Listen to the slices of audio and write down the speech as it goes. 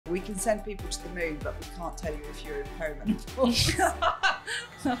We can send people to the moon, but we can't tell you if you're in perimenopause.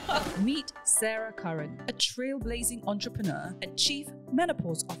 Meet Sarah Curran, a trailblazing entrepreneur and chief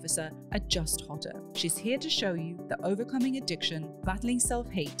menopause officer at Just Hotter. She's here to show you that overcoming addiction, battling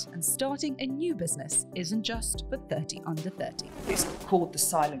self-hate, and starting a new business isn't just for 30 under 30. It's called the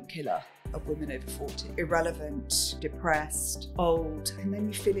silent killer of women over 40. Irrelevant, depressed, old, and then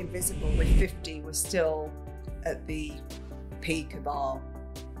you feel invisible. We're 50, we're still at the peak of our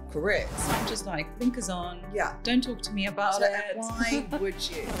careers. I'm just like, blinkers on. Yeah. Don't talk to me about it. Why would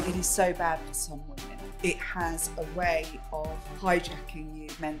you? It is so bad for some women. It has a way of hijacking you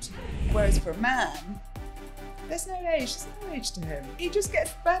mentally. Whereas for a man, there's no age to him. He just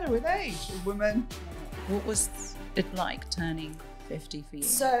gets better with age. A woman. What was it like turning 50 for you?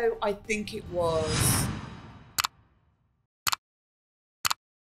 So I think it was...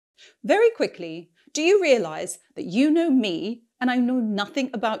 Very quickly, do you realise that you know me and I know nothing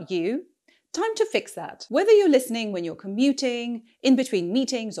about you? Time to fix that. Whether you're listening when you're commuting, in between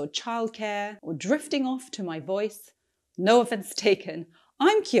meetings or childcare, or drifting off to my voice, no offence taken,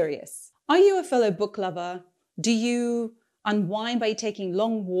 I'm curious. Are you a fellow book lover? Do you unwind by taking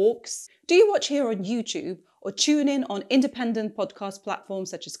long walks? Do you watch here on YouTube or tune in on independent podcast platforms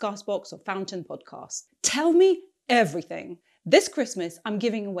such as Castbox or Fountain Podcasts? Tell me everything. This Christmas, I'm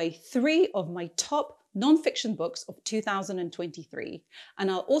giving away 3 of my top non-fiction books of 2023, and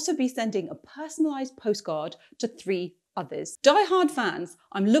I'll also be sending a personalized postcard to 3 others. Die-hard fans,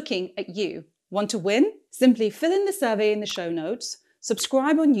 I'm looking at you. Want to win? Simply fill in the survey in the show notes,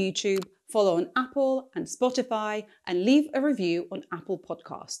 subscribe on YouTube, follow on Apple and Spotify, and leave a review on Apple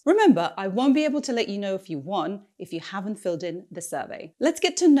Podcasts. Remember, I won't be able to let you know if you won if you haven't filled in the survey. Let's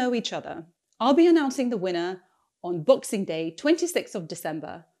get to know each other. I'll be announcing the winner on Boxing Day, 26th of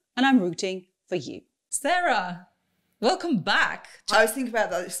December, and I'm rooting for you. Sarah, welcome back. I was thinking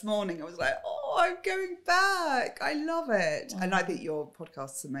about that this morning. I was like, oh, I'm going back. I love it. And I think your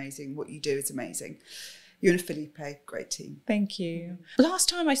podcast is amazing. What you do is amazing. You and Felipe, great team. Thank you. Last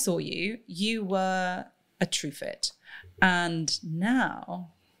time I saw you, you were a True Fit. And now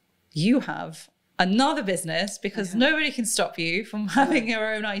you have another business because nobody can stop you from having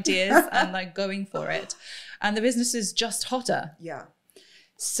your own ideas and like going for it. And the business is Just Hotter. Yeah.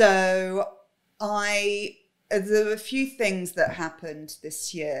 So there were a few things that happened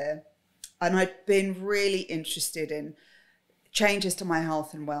this year, and I'd been really interested in changes to my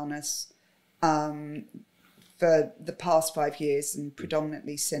health and wellness for the past 5 years, and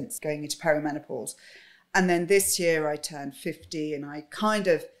predominantly since going into perimenopause. And then this year I turned 50, and I kind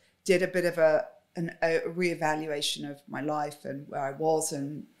of did a bit of a reevaluation of my life and where I was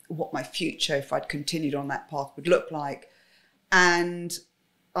and what my future, if I'd continued on that path, would look like. And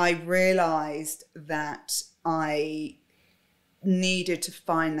I realised that I needed to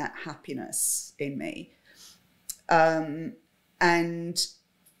find that happiness in me and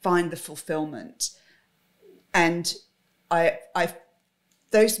find the fulfillment. And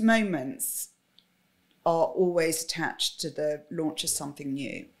those moments are always attached to the launch of something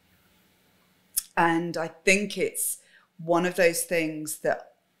new. And I think it's one of those things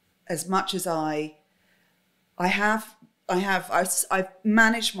that, as much as I've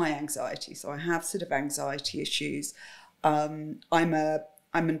managed my anxiety, so I have sort of anxiety issues. I'm a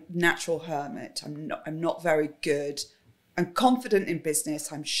natural hermit. I'm not very good. I'm confident in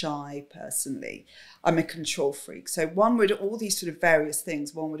business. I'm shy personally. I'm a control freak. So all these sort of various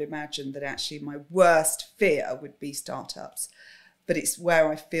things, one would imagine that actually my worst fear would be startups, but it's where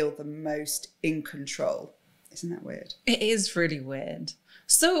I feel the most in control. Isn't that weird? It is really weird.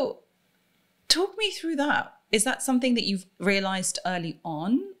 So talk me through that. Is that something that you've realized early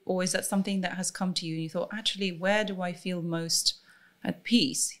on, or is that something that has come to you and you thought, actually, where do I feel most at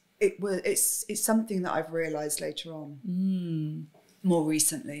peace? It's something that I've realized later on, more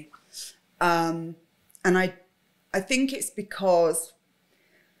recently. And I think it's because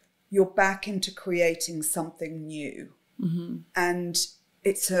you're back into creating something new. Mm-hmm. And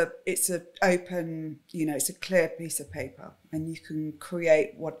it's a open, it's a clear piece of paper, and you can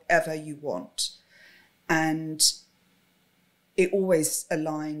create whatever you want. And it always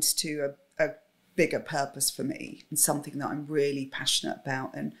aligns to a bigger purpose for me and something that I'm really passionate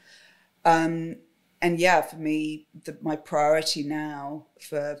about. And yeah, for me, my priority now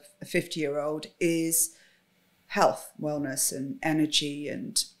for a 50-year-old is health, wellness, and energy,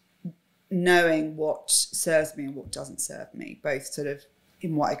 and knowing what serves me and what doesn't serve me, both sort of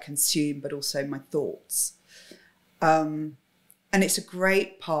in what I consume, but also my thoughts. And it's a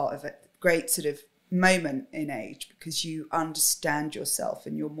great part of it, great sort of moment in age, because you understand yourself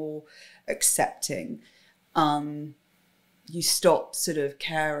and you're more accepting. you stop sort of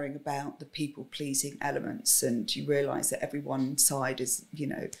caring about the people pleasing elements, and you realize that everyone inside is, you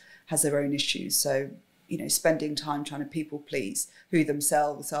know, has their own issues. So, you know, spending time trying to people please who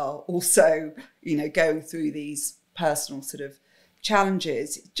themselves are also, you know, going through these personal sort of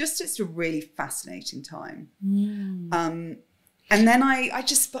challenges. It's a really fascinating time. And then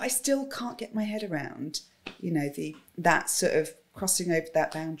but I still can't get my head around, you know, that sort of crossing over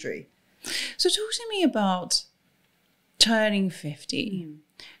that boundary. So talk to me about turning 50,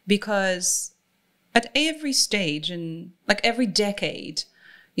 because at every stage and like every decade,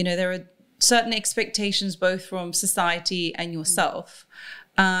 you know, there are certain expectations both from society and yourself.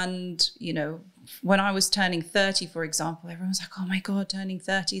 And, you know, when I was turning 30, for example, everyone was like, oh my God, turning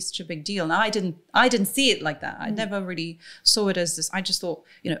 30 is such a big deal. Now I didn't see it like that. I never really saw it as this. I just thought,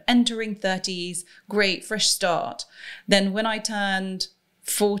 you know, entering 30s, great, fresh start. Then when I turned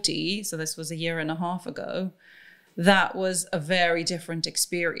 40, so this was a year and a half ago, that was a very different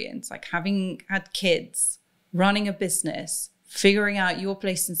experience. Like having had kids, running a business, figuring out your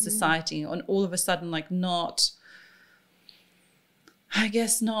place in society, and all of a sudden, like not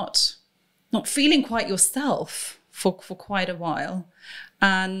feeling quite yourself for quite a while.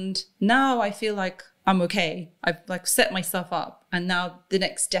 And now I feel like I'm okay. I've like set myself up. And now the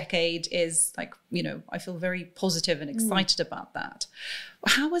next decade is like, you know, I feel very positive and excited about that.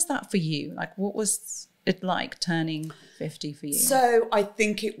 How was that for you? Like, what was it like turning 50 for you? So I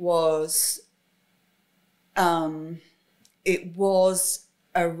think it was a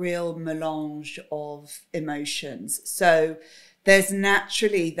real melange of emotions. So there's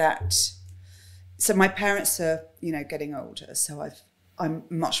naturally that. So my parents are, you know, getting older. So I'm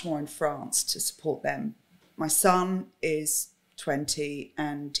much more in France to support them. My son is 20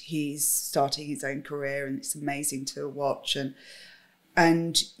 and he's starting his own career, and it's amazing to watch. And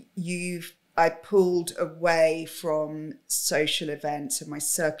I pulled away from social events, and my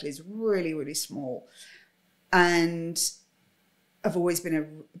circle is really, really small. And I've always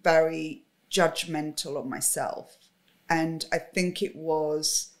been very judgmental of myself. And I think it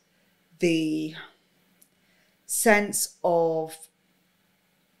was the sense of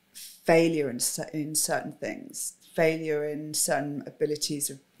failure in certain things, failure in certain abilities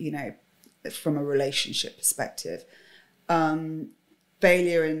of, you know, from a relationship perspective,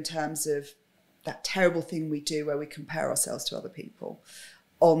 failure in terms of that terrible thing we do where we compare ourselves to other people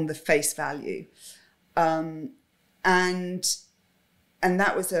on the face value. And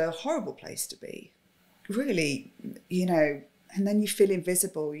that was a horrible place to be, really, you know, and then you feel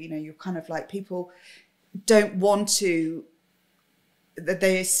invisible, you know, you're kind of like, people don't want to, that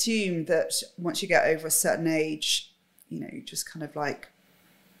they assume that once you get over a certain age, you know, you just kind of like,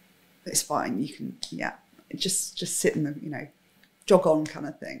 it's fine, you can, yeah, just sit in the, you know, jog on kind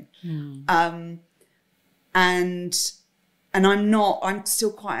of thing. And I'm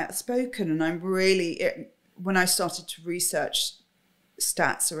still quite outspoken, and I'm really, when I started to research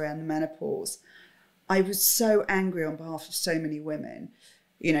stats around the menopause, I was so angry on behalf of so many women.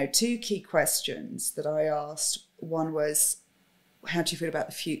 You know, two key questions that I asked. One was, how do you feel about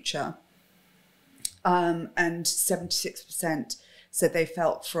the future? And 76% said they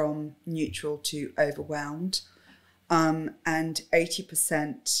felt from neutral to overwhelmed. And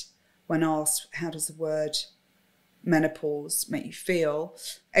 80%, when asked, how does the word menopause make you feel?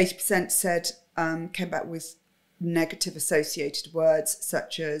 80% said, came back with negative associated words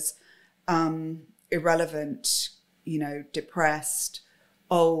such as irrelevant, you know, depressed,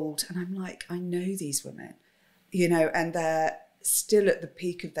 old. And I'm like, I know these women, you know, and they're still at the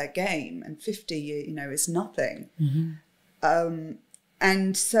peak of their game, and 50, you know, is nothing. And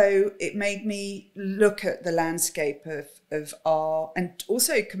so it made me look at the landscape of our, and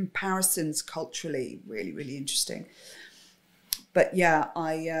also comparisons culturally, really, really interesting. But yeah,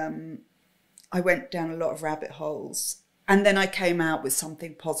 I went down a lot of rabbit holes, and then I came out with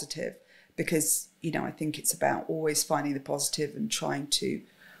something positive, because, you know, I think it's about always finding the positive and trying to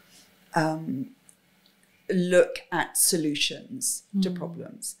look at solutions to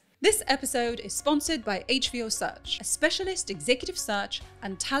problems. This episode is sponsored by HVO Search, a specialist executive search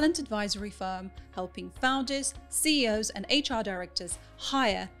and talent advisory firm helping founders, CEOs, and HR directors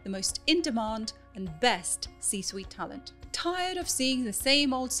hire the most in-demand and best C-suite talent. Tired of seeing the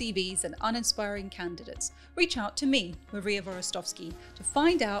same old CVs and uninspiring candidates? Reach out to me, Maria Vorostovsky, to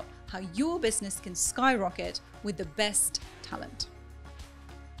find out how your business can skyrocket with the best talent.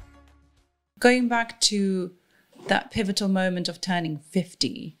 Going back to that pivotal moment of turning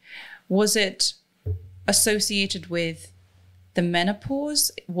 50, was it associated with the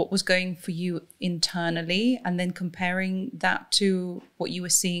menopause, what was going for you internally, and then comparing that to what you were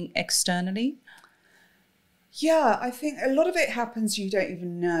seeing externally? Yeah, I think a lot of it happens you don't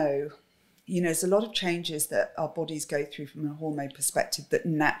even know. You know, there's a lot of changes that our bodies go through from a hormone perspective that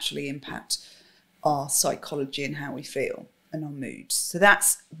naturally impact our psychology and how we feel and our moods. So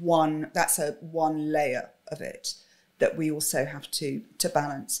that's one layer of it that we also have to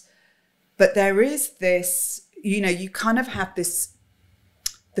balance. But there is this, you know, you kind of have this,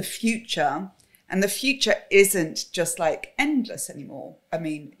 the future, and the future isn't just like endless anymore. I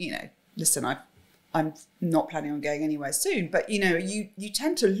mean, you know, listen, I'm not planning on going anywhere soon, but you know, you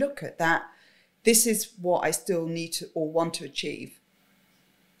tend to look at that. This is what I still need to or want to achieve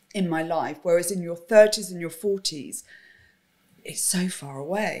in my life. Whereas in your 30s and your 40s, it's so far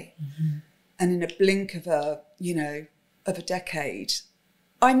away. Mm-hmm. And in a blink of a decade,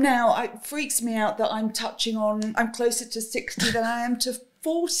 it freaks me out that I'm closer to 60 than I am to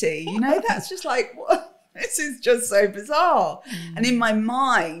 40. You know, that's just like, what? This is just so bizarre. Mm. And in my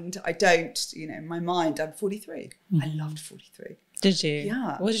mind, I'm 43. Mm. I loved 43. Did you?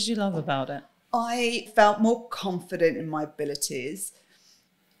 Yeah. What did you love about it? I felt more confident in my abilities.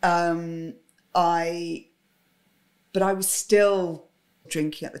 But I was still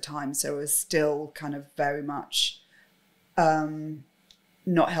drinking at the time. So I was still kind of very much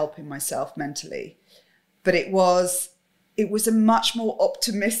not helping myself mentally. But it was a much more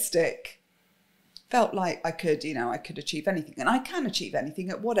optimistic, felt like I could achieve anything, and I can achieve anything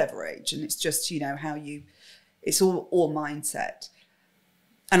at whatever age. And it's just, you know, it's all mindset.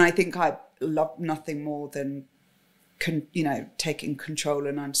 And I think I love nothing more than, taking control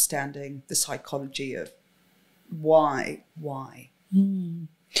and understanding the psychology of why. Mm.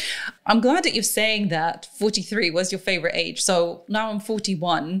 I'm glad that you're saying that 43 was your favorite age. So now I'm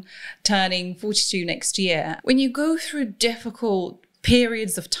 41, turning 42 next year. When you go through difficult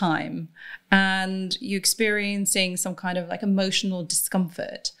periods of time and you're experiencing some kind of like emotional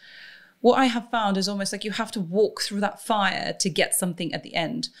discomfort, what I have found is almost like you have to walk through that fire to get something at the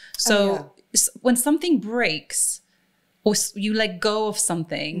end. So when something breaks or you let go of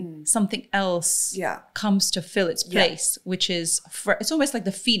something, something else comes to fill its place, which is, it's almost like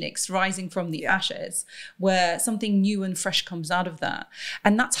the phoenix rising from the ashes, where something new and fresh comes out of that.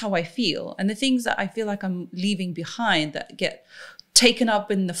 And that's how I feel. And the things that I feel like I'm leaving behind that get taken up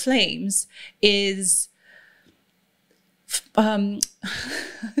in the flames is, I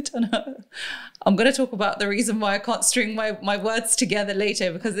don't know. I'm going to talk about the reason why I can't string my words together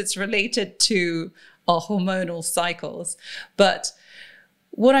later, because it's related to our hormonal cycles. But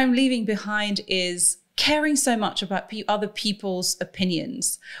what I'm leaving behind is caring so much about other people's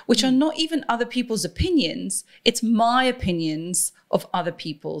opinions, which are not even other people's opinions. It's my opinions of other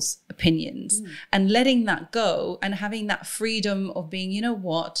people's opinions, and letting that go and having that freedom of being, you know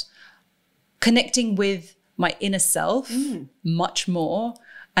what, connecting with my inner self much more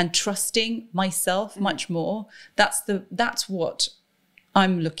and trusting myself much more. That's what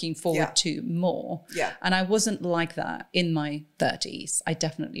I'm looking forward to more. Yeah. And I wasn't like that in my 30s. I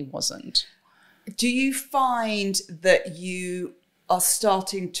definitely wasn't. Do you find that you are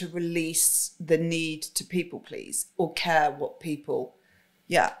starting to release the need to people please or care what people?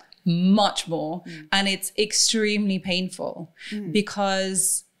 Yeah. Much more. And it's extremely painful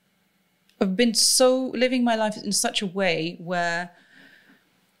because I've been living my life in such a way where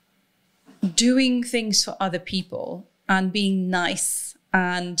doing things for other people and being nice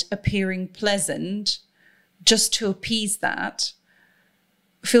and appearing pleasant just to appease that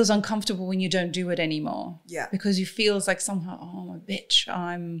feels uncomfortable when you don't do it anymore. Yeah. Because you feel like somehow, oh, I'm a bitch.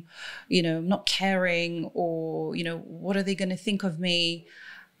 I'm, not caring, or, what are they going to think of me?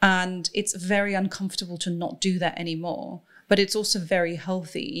 And it's very uncomfortable to not do that anymore. But it's also very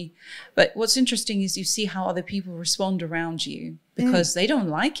healthy. But what's interesting is you see how other people respond around you because they don't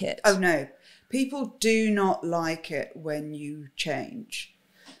like it. Oh, no. People do not like it when you change.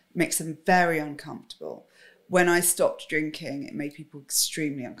 It makes them very uncomfortable. When I stopped drinking, it made people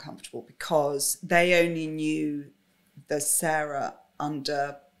extremely uncomfortable because they only knew the Sarah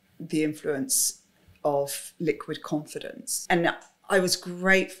under the influence of liquid confidence. And I was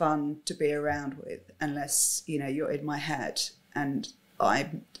great fun to be around with, unless, you're in my head, and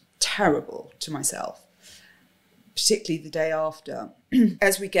I'm terrible to myself, particularly the day after.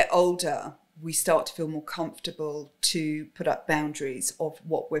 As we get older, we start to feel more comfortable to put up boundaries of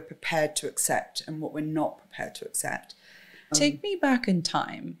what we're prepared to accept and what we're not prepared to accept. Take me back in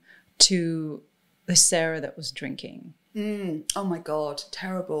time to the Sarah that was drinking. Oh my God,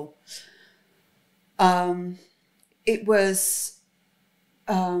 terrible. It was...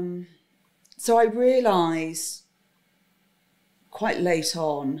 So I realised quite late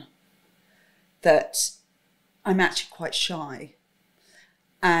on that I'm actually quite shy.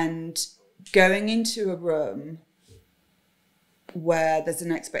 And going into a room where there's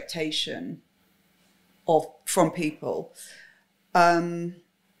an expectation from people, and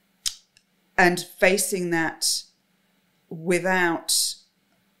facing that without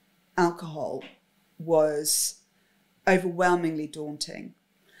alcohol was overwhelmingly daunting.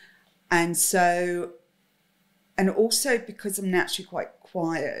 And so, and also because I'm naturally quite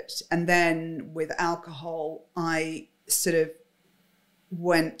quiet, and then with alcohol, I sort of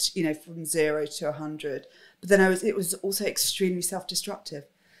went, you know, from 0 to 100. But then it was also extremely self-destructive,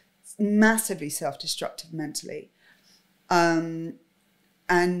 massively self-destructive mentally. And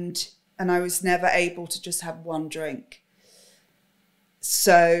I was never able to just have one drink.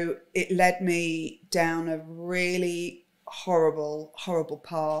 So it led me down a really horrible, horrible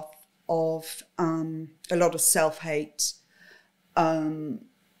path of a lot of self-hate, a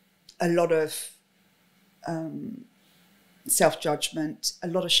lot of self-judgment, a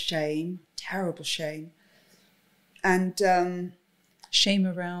lot of shame, terrible shame. And shame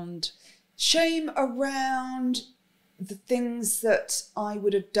around the things that I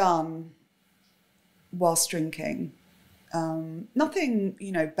would have done whilst drinking. Nothing,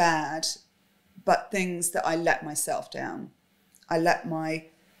 you know, bad, but things that I let myself down. I let my,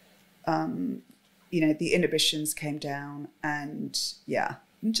 you know, the inhibitions came down, and yeah,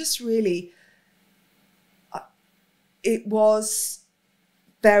 just really, it was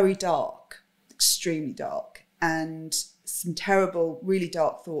very dark, extremely dark, and some terrible, really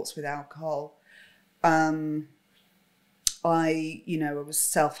dark thoughts with alcohol. I was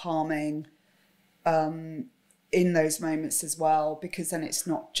self-harming in those moments as well, because then it's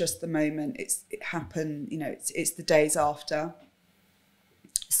not just the moment, it happened, you know, it's the days after.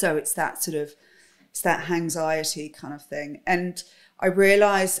 So it's that anxiety kind of thing. And I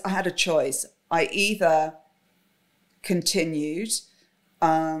realized I had a choice. I either continued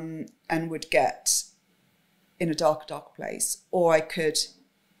and would get in a darker place, or I could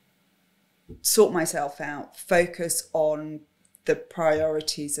sort myself out, focus on the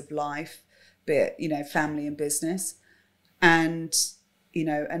priorities of life, be it, you know, family and business, and, you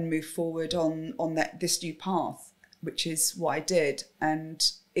know, and move forward on this new path, which is what I did. And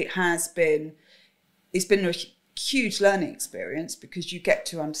it's been a huge learning experience, because you get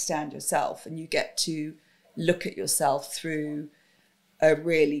to understand yourself, and you get to look at yourself through a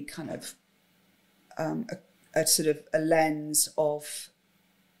really kind of a sort of a lens of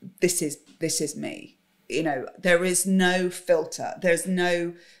this is me. You know, there is no filter, there's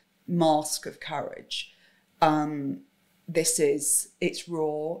no mask of courage. It's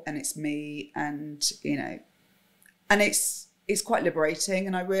raw, and it's me, and, you know, and it's quite liberating.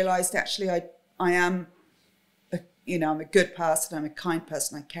 And I realized actually I am I'm a good person, I'm a kind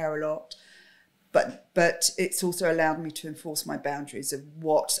person, I care a lot, but it's also allowed me to enforce my boundaries of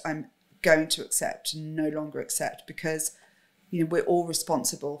what I'm going to accept and no longer accept, because, you know, we're all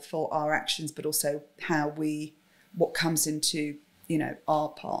responsible for our actions, but also what comes into, you know, our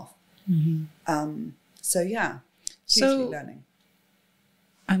path. Mm-hmm. So yeah, hugely learning.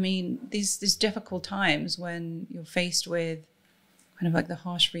 I mean, these difficult times when you're faced with kind of like the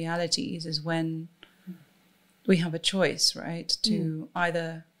harsh realities is when we have a choice, right? To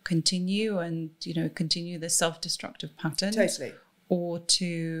either continue the self-destructive pattern. Totally. Or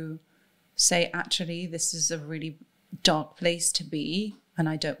to say, actually, this is a really dark place to be, and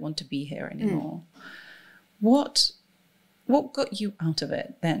I don't want to be here anymore. What got you out of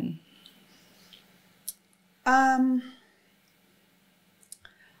it then?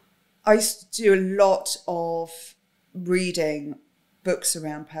 I used to do a lot of reading books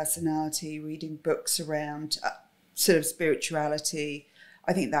around personality, reading books around sort of spirituality.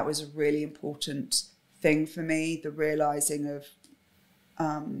 I think that was a really important thing for me, the realizing of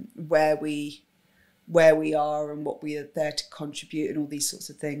where we are and what we are there to contribute, and all these sorts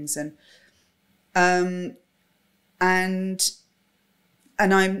of things. And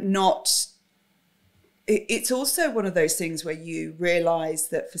I'm not. It's also one of those things where you realize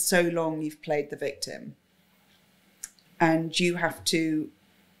that for so long you've played the victim, and you have to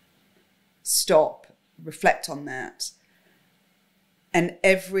stop, reflect on that. And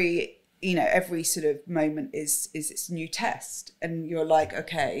every sort of moment is its new test. And you're like,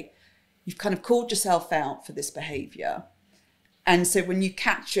 okay, you've kind of called yourself out for this behavior. And so when you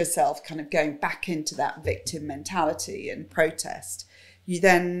catch yourself kind of going back into that victim mentality and protest, you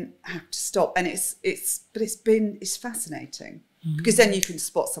then have to stop. And it's fascinating, because then you can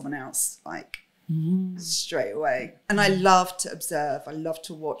spot someone else like straight away. And I love to observe. I love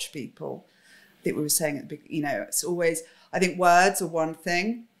to watch people. I think we were saying at the beginning, you know, it's always, I think words are one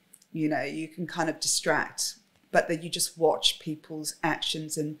thing, you know, you can kind of distract, but then you just watch people's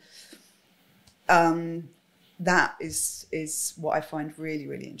actions and that is what I find really,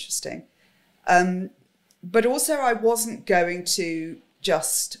 really interesting. But also I wasn't going to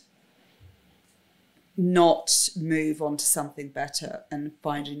just not move on to something better and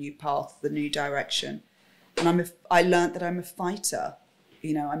find a new path, the new direction. And I learned that I'm a fighter.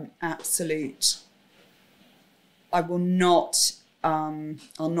 You know, I'm absolute. I will not. I'll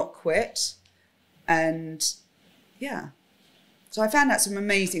not quit. And yeah, so I found out some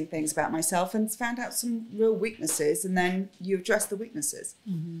amazing things about myself and found out some real weaknesses. And then you address the weaknesses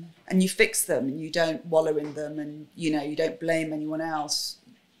and you fix them, and you don't wallow in them, and you know, you don't blame anyone else.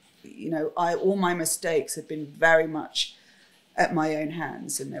 You know, all my mistakes have been very much at my own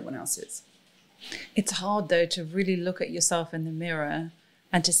hands and no one else's. It's hard though to really look at yourself in the mirror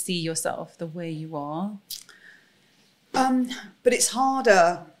and to see yourself the way you are. But it's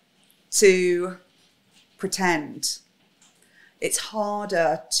harder to pretend. It's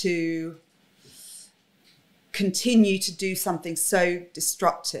harder to continue to do something so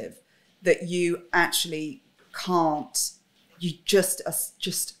destructive that you actually can't. You just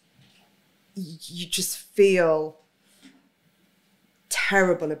feel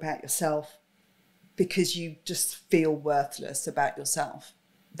terrible about yourself because you just feel worthless about yourself.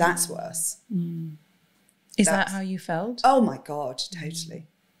 That's worse. Is that how you felt? Oh my God, totally.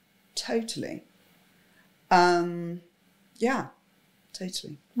 Totally. Yeah,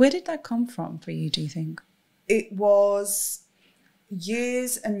 totally. Where did that come from for you, do you think? It was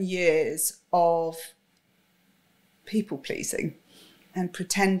years and years of people pleasing and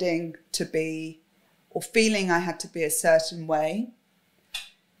pretending to be, or feeling I had to be a certain way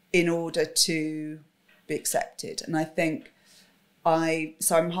in order to be accepted. And I think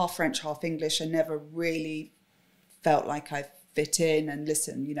so I'm half French, half English. I never really felt like I fit in. And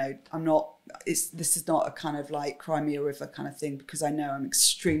listen, you know, this is not a kind of like cry me a river kind of thing, because I know I'm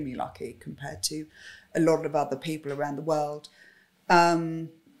extremely lucky compared to a lot of other people around the world. But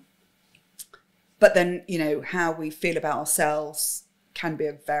then, you know, how we feel about ourselves can be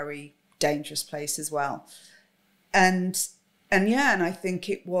a very dangerous place as well. And I think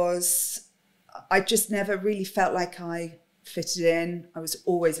I just never really felt like I fitted in. I was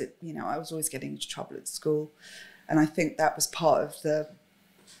always getting into trouble at school. And I think that was part of the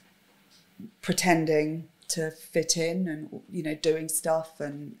pretending to fit in and, you know, doing stuff,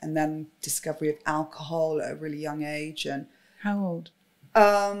 and then discovery of alcohol at a really young age. And how old?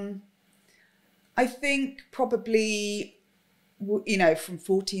 I think probably, you know, from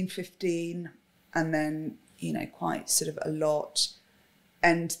 14, 15, and then, you know, quite sort of a lot.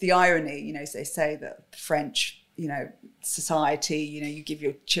 And the irony, you know, they say that French, you know, society, you know, you give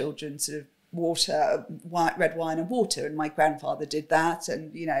your children sort of water, red wine and water. And my grandfather did that.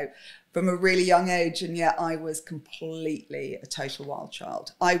 And, you know, from a really young age. And yet I was completely a total wild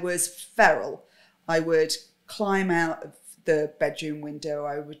child. I was feral. I would climb out of the bedroom window.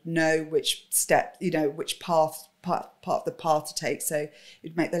 I would know which step, you know, which part of the path to take. So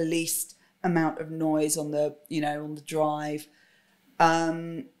it'd make the least amount of noise on the, you know, on the drive.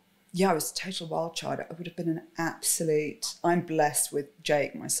 I was a total wild child. I would have been an absolute. I'm blessed with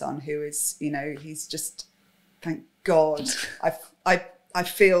Jake, my son, who is, you know, he's just, thank God. I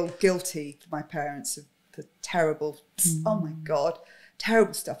feel guilty for my parents of the terrible, oh my God,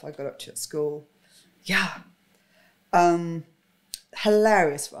 terrible stuff I got up to at school. Yeah.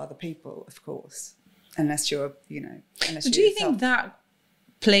 Hilarious for other people, of course, unless you're, you know, unless you're do you yourself. think that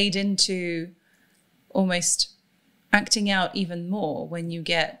played into almost acting out even more when you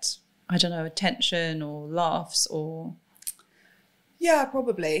get, I don't know, attention or laughs or... Yeah,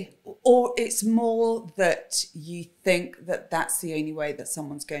 probably. Or it's more that you think that that's the only way that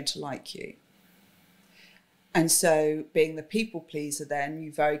someone's going to like you. And so being the people pleaser, then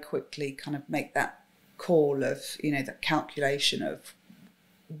you very quickly kind of make that call of, you know, that calculation of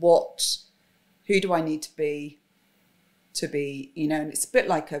who do I need to be, you know, and it's a bit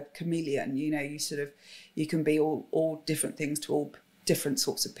like a chameleon, you know, you can be all different things to all different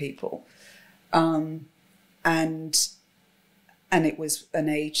sorts of people. And it was an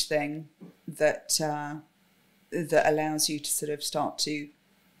age thing that allows you to sort of start to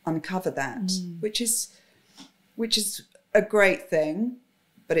uncover that, which is a great thing,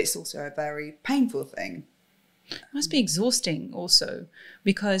 but it's also a very painful thing. It must be exhausting also,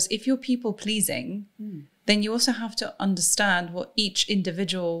 because if you're people pleasing, then you also have to understand what each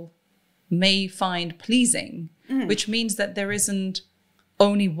individual may find pleasing, which means that there isn't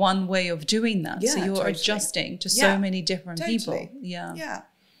only one way of doing that. Yeah, so you're totally. Adjusting to so many different people. Yeah. Yeah.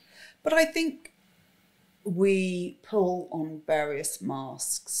 But I think we pull on various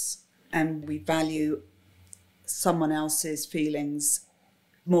masks and we value someone else's feelings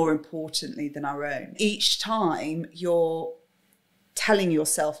more importantly than our own. Each time you're telling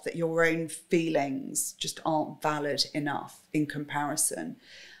yourself that your own feelings just aren't valid enough in comparison.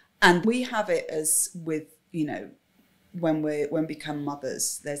 And we have it as with, you know, when we become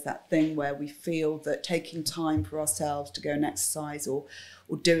mothers, there's that thing where we feel that taking time for ourselves to go and exercise or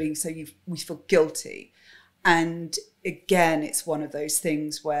doing so, we feel guilty. And again, it's one of those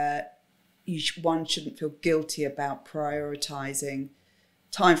things where one shouldn't feel guilty about prioritizing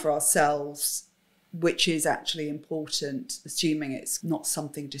time for ourselves, which is actually important, assuming it's not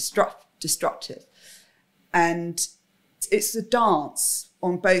something destructive. And it's a dance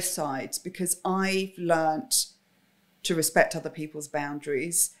on both sides, because I've learnt to respect other people's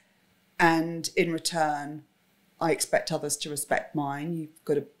boundaries, and in return, I expect others to respect mine.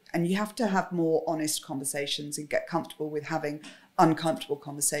 You have to have more honest conversations and get comfortable with having uncomfortable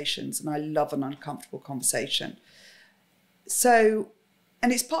conversations. And I love an uncomfortable conversation. So,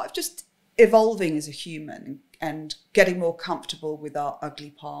 and it's part of just evolving as a human and getting more comfortable with our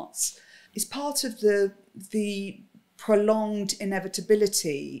ugly parts. It's part of the prolonged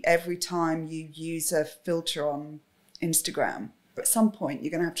inevitability every time you use a filter on Instagram. At some point,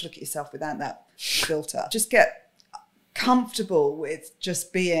 you're going to have to look at yourself without that filter. Just get comfortable with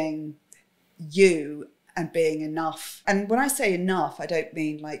just being you and being enough. And when I say enough, I don't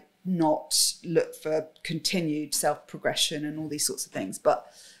mean like not look for continued self-progression and all these sorts of things.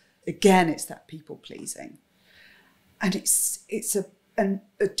 But again, it's that people pleasing. And it's an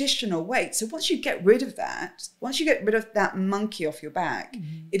additional weight. So once you get rid of that, monkey off your back,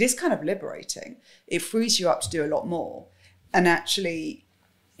 it is kind of liberating. It frees you up to do a lot more. And actually,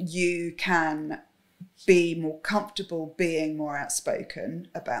 you can be more comfortable being more outspoken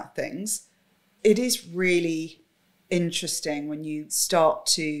about things. It is really interesting when you start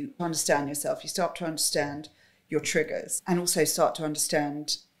to understand yourself. You start to understand your triggers, and also start to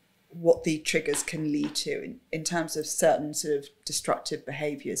understand what the triggers can lead to in terms of certain sort of destructive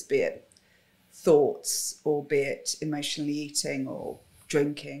behaviours, be it thoughts or be it emotionally eating or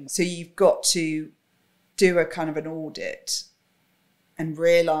drinking. So you've got to do a kind of an audit and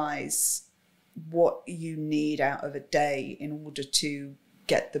realise what you need out of a day in order to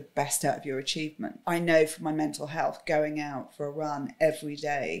get the best out of your achievement. I know for my mental health, going out for a run every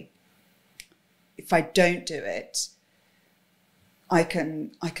day, if I don't do it, I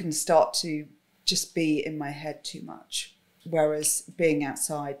can start to just be in my head too much. Whereas being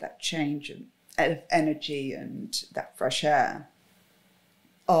outside, that change of energy and that fresh air,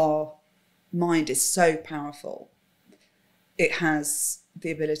 our mind is so powerful. It has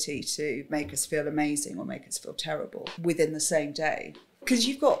the ability to make us feel amazing or make us feel terrible within the same day. Because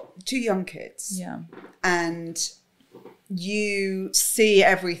you've got 2 young kids. Yeah. And you see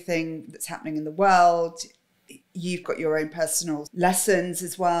everything that's happening in the world. You've got your own personal lessons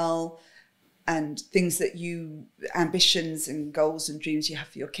as well, and things that ambitions and goals and dreams you have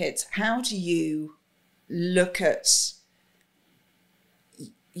for your kids. How do you look at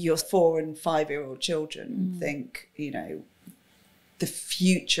your 4 and 5-year-old children and think, you know, the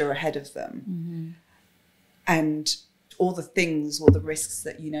future ahead of them and all the things, all the risks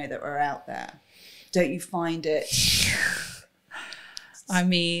that you know that are out there? Don't you find it? I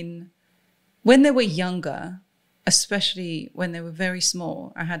mean, when they were younger, especially when they were very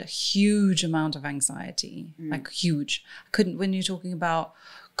small, I had a huge amount of anxiety, like huge. When you're talking about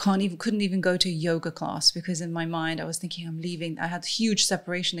couldn't even go to a yoga class, because in my mind I was thinking I'm leaving. I had huge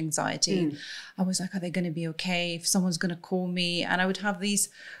separation anxiety. I was like, are they going to be okay? If someone's going to call me? And I would have these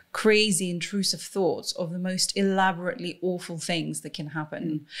crazy intrusive thoughts of the most elaborately awful things that can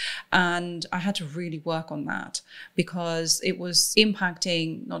happen. And I had to really work on that, because it was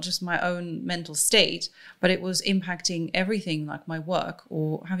impacting not just my own mental state, but it was impacting everything, like my work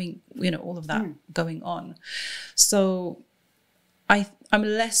or having, you know, all of that going on. So I'm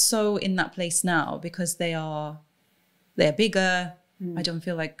less so in that place now, because they're bigger. I don't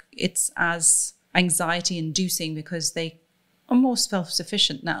feel like it's as anxiety inducing, because they are more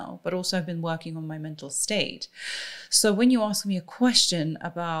self-sufficient now, but also I've been working on my mental state. So when you ask me a question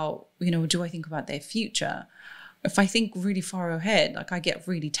about, you know, do I think about their future? If I think really far ahead, like I get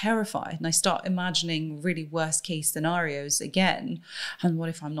really terrified and I start imagining really worst case scenarios again. And what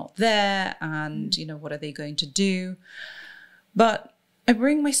if I'm not there? And, you know, what are they going to do? But I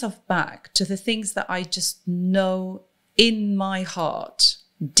bring myself back to the things that I just know in my heart,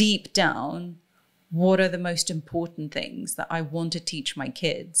 deep down, what are the most important things that I want to teach my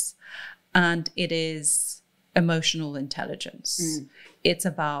kids. And it is emotional intelligence. It's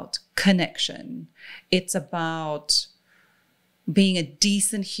about connection. It's about being a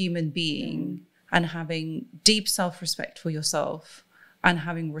decent human being and having deep self-respect for yourself, and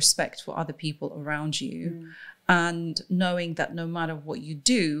having respect for other people around you, and knowing that no matter what you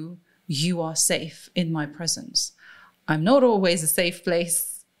do, you are safe in my presence. I'm not always a safe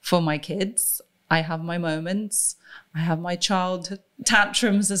place for my kids. I have my moments. I have my child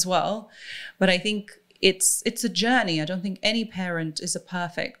tantrums as well. But I think it's a journey. I don't think any parent is a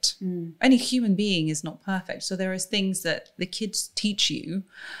perfect, any human being is not perfect. So there is things that the kids teach you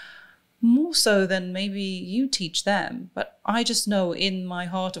more so than maybe you teach them. But I just know in my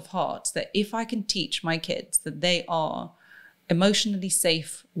heart of hearts that if I can teach my kids that they are emotionally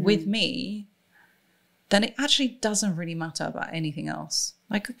safe with me, then it actually doesn't really matter about anything else.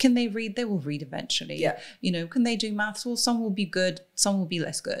 Like, can they read? They will read eventually. Yeah. You know, can they do maths? Well, some will be good, some will be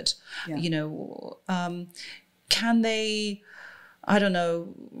less good. Yeah. You know, can they, I don't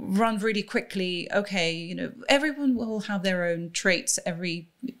know, run really quickly? Okay, you know, everyone will have their own traits, every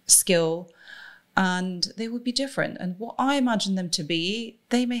skill, and they would be different. And what I imagine them to be,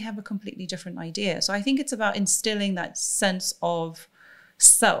 they may have a completely different idea. So I think it's about instilling that sense of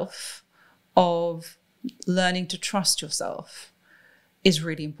self, of learning to trust yourself is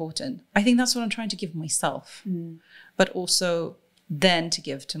really important. I think that's what I'm trying to give myself, but also then to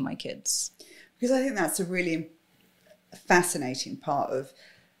give to my kids. Because I think that's a really fascinating part of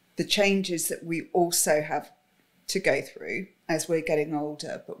the changes that we also have to go through as we're getting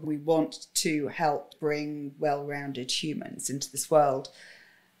older, but we want to help bring well-rounded humans into this world.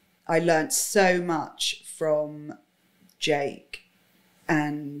 I learned so much from Jake,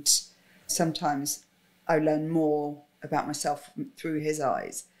 and sometimes I learn more about myself through his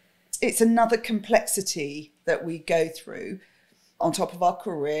eyes. It's another complexity that we go through on top of our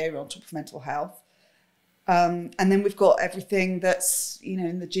career, on top of mental health. And then we've got everything that's, you know,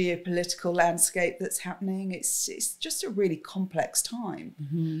 in the geopolitical landscape that's happening. It's just a really complex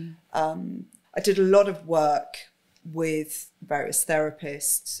time. I did a lot of work with various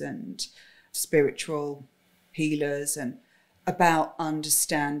therapists and spiritual healers and about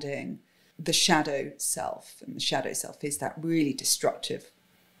understanding the shadow self. And the shadow self is that really destructive,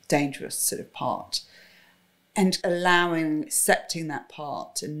 dangerous sort of part. And accepting that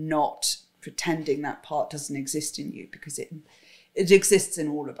part and not pretending that part doesn't exist in you, because it exists in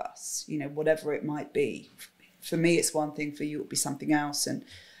all of us, you know, whatever it might be. For me, it's one thing, for you, it'll be something else. And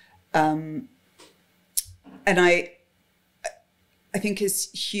I think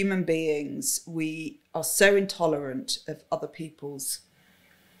as human beings, we are so intolerant of other people's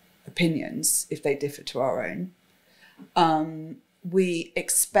opinions if they differ to our own. We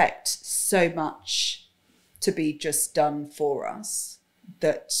expect so much to be just done for us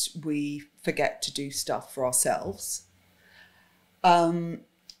that we forget to do stuff for ourselves. And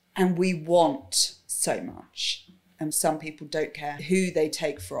we want so much. And some people don't care who they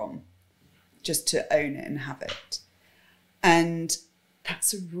take from, just to own it and have it. And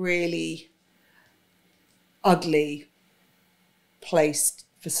that's a really ugly place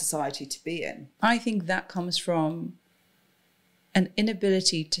for society to be in. I think that comes from an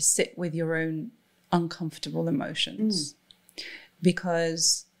inability to sit with your own uncomfortable emotions.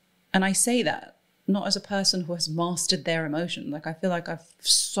 Because, and I say that not as a person who has mastered their emotion, like I feel like I've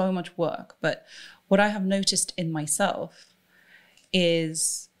so much work, but what I have noticed in myself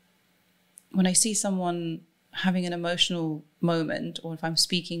is when I see someone having an emotional moment, or if I'm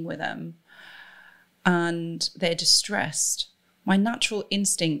speaking with them and they're distressed, my natural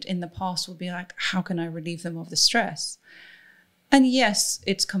instinct in the past would be like, how can I relieve them of the stress? And yes,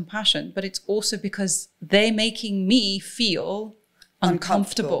 it's compassion, but it's also because they're making me feel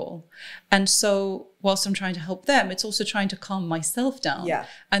uncomfortable. And so whilst I'm trying to help them, it's also trying to calm myself down. Yeah.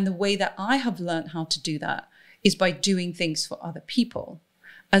 And the way that I have learned how to do that is by doing things for other people,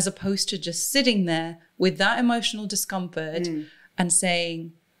 as opposed to just sitting there with that emotional discomfort and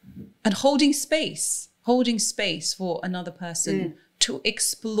saying, and holding space for another person to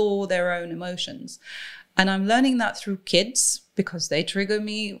explore their own emotions. And I'm learning that through kids, because they trigger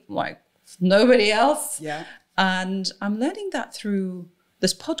me like nobody else. Yeah. And I'm learning that through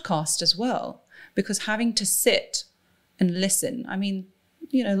this podcast as well, because having to sit and listen, I mean,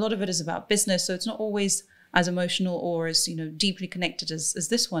 you know, a lot of it is about business, so it's not always as emotional or as, you know, deeply connected as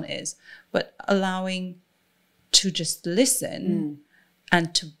this one is, but allowing to just listen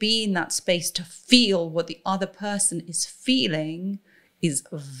and to be in that space to feel what the other person is feeling is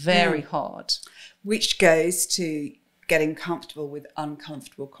very hard. Which goes to getting comfortable with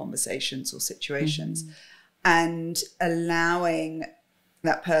uncomfortable conversations or situations. And allowing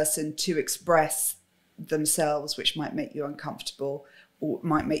that person to express themselves, which might make you uncomfortable or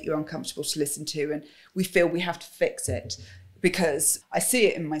might make you uncomfortable to listen to. And we feel we have to fix it, because I see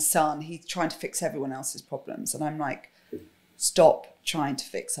it in my son. He's trying to fix everyone else's problems. And I'm like, stop trying to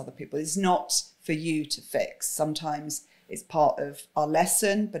fix other people. It's not for you to fix. Sometimes it's part of our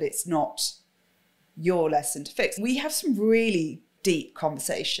lesson, but it's not your lesson to fix. We have some really deep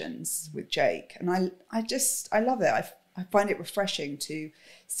conversations with Jake, and I love it. I find it refreshing to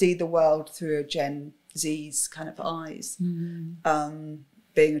see the world through a Gen Z's kind of eyes.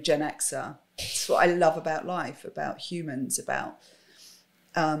 Being a Gen Xer, it's what I love about life, about humans, about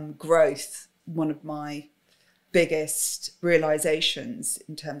growth. One of my biggest realizations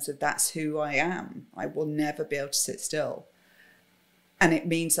in terms of that's who I am. I will never be able to sit still. And it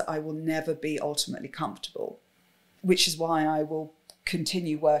means that I will never be ultimately comfortable, which is why I will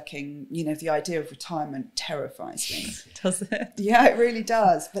continue working. You know, the idea of retirement terrifies me. Does it? Yeah, it really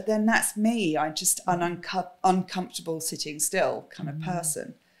does. But then that's me. I'm just an uncomfortable sitting still kind of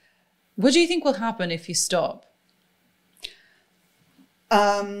person. What do you think will happen if you stop?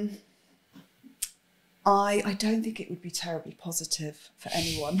 I don't think it would be terribly positive for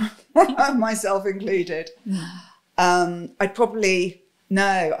anyone, myself incled. I'd probably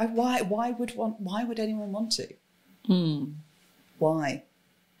no. Why would anyone want to? Why?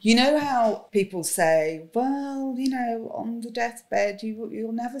 You know how people say, well, you know, on the deathbed,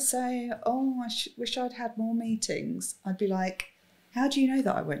 you'll never say, oh, I wish I'd had more meetings. I'd be like, how do you know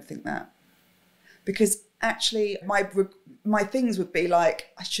that I won't think that? Because actually, my things would be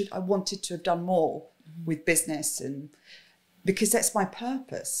like, I wanted to have done more with business, and because that's my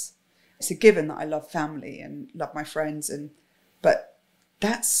purpose. It's a given that I love family and love my friends, but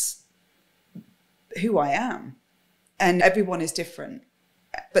that's who I am, and everyone is different.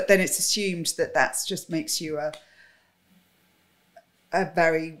 But then it's assumed that that's just makes you a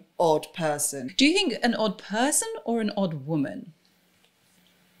very odd person. Do you think an odd person or an odd woman?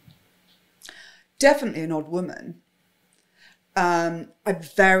 Definitely an odd woman. A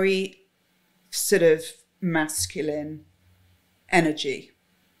very sort of masculine energy.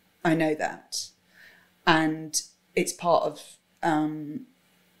 I know that. And it's part of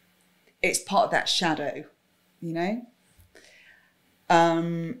that shadow, you know?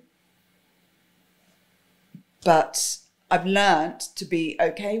 But I've learnt to be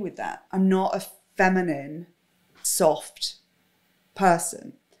okay with that. I'm not a feminine, soft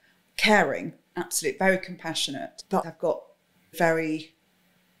person. Caring, absolutely, very compassionate. But I've got very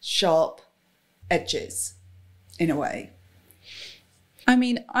sharp edges in a way. I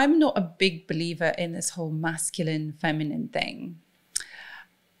mean, I'm not a big believer in this whole masculine, feminine thing.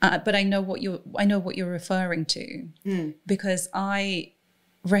 But I know what you're referring to, because I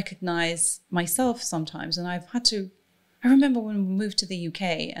recognize myself sometimes, and I remember when we moved to the UK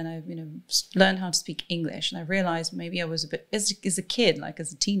and I, learned how to speak English, and I realized maybe I was a bit, as a kid, like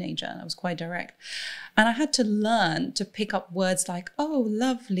as a teenager, and I was quite direct. And I had to learn to pick up words like, oh,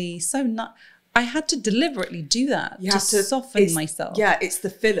 lovely, so nice. I had to deliberately do that to soften myself. Yeah, it's the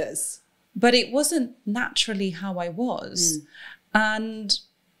fillers. But it wasn't naturally how I was. And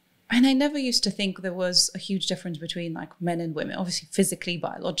I never used to think there was a huge difference between like men and women, obviously physically,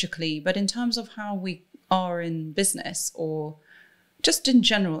 biologically, but in terms of how we are in business or just in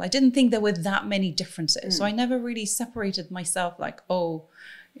general, I didn't think there were that many differences. So I never really separated myself like, oh,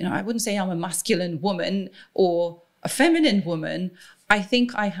 I wouldn't say I'm a masculine woman or a feminine woman. I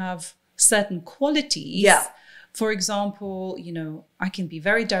think I have certain qualities. Yeah. For example, I can be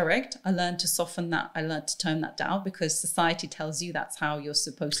very direct. I learned to soften that. I learned to tone that down because society tells you that's how you're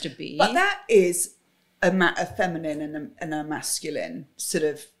supposed to be. But that is a feminine and a masculine sort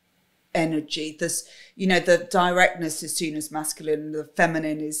of energy. This, the directness is seen as masculine. The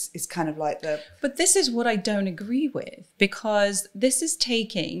feminine is kind of like the... But this is what I don't agree with, because this is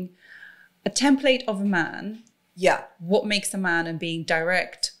taking a template of a man. Yeah. What makes a man, and being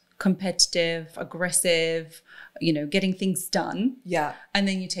direct, competitive, aggressive, getting things done. Yeah. And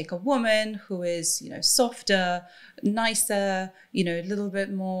then you take a woman who is, softer, nicer, a little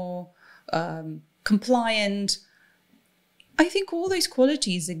bit more compliant. I think all those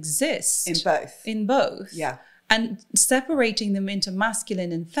qualities exist. In both. Yeah. And separating them into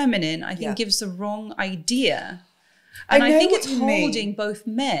masculine and feminine, I think gives a wrong idea. And I think it's holding both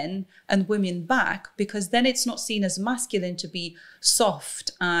men and women back, because then it's not seen as masculine to be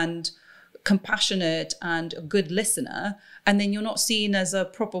soft and compassionate and a good listener. And then you're not seen as a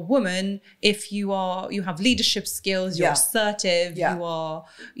proper woman if you have leadership skills, you're assertive, you are,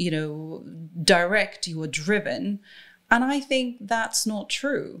 direct, you are driven. And I think that's not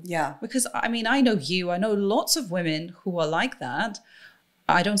true. Yeah. Because I know lots of women who are like that.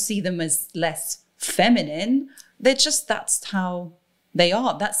 I don't see them as less feminine. That's how they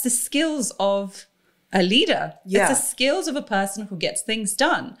are. That's the skills of a leader. Yeah. It's the skills of a person who gets things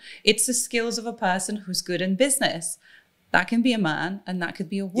done. It's the skills of a person who's good in business. That can be a man and that could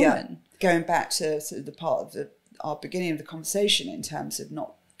be a woman. Going back to sort of the part of our beginning of the conversation in terms of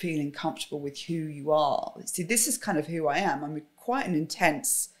not feeling comfortable with who you are. See, this is kind of who I am. I'm quite an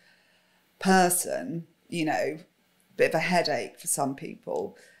intense person, you know, bit of a headache for some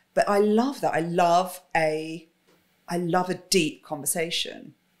people. But I love that. I love a deep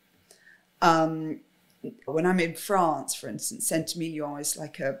conversation. When I'm in France, for instance, Saint-Emilion is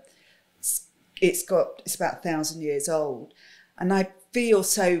like it's about 1,000 years old. And I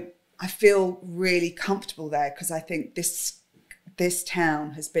feel really comfortable there because I think this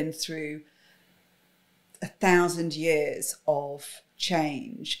town has been through 1,000 years of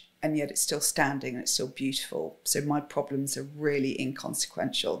change, and yet it's still standing and it's still beautiful. So my problems are really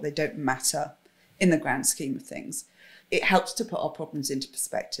inconsequential. They don't matter in the grand scheme of things. It helps to put our problems into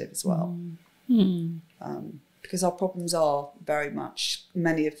perspective as well. Because our problems are very much,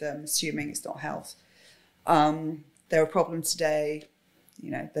 many of them, assuming it's not health, they're a problem today, you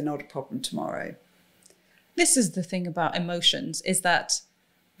know, they're not a problem tomorrow. This is the thing about emotions, is that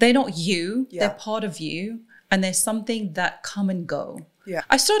they're not you, they're part of you, and there's something that come and go. Yeah.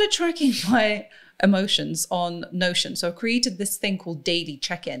 I started tracking my emotions on Notion. So I created this thing called daily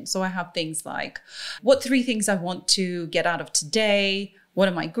check-in. So I have things like, what 3 things I want to get out of today? What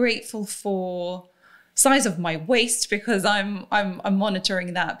am I grateful for? Size of my waist, because I'm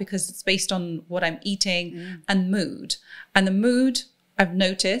monitoring that because it's based on what I'm eating, and mood. And the mood, I've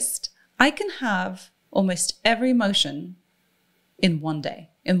noticed, I can have almost every emotion in one day,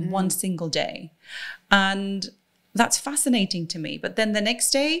 in one single day. And that's fascinating to me. But then the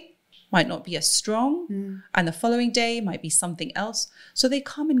next day might not be as strong, and the following day might be something else. So they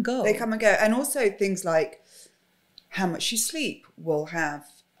come and go. They come and go. And also things like how much you sleep will have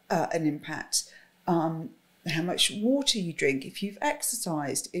an impact. How much water you drink, if you've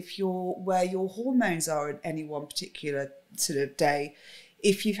exercised, where your hormones are in any one particular sort of day,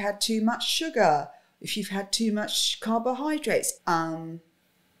 if you've had too much sugar, if you've had too much carbohydrates.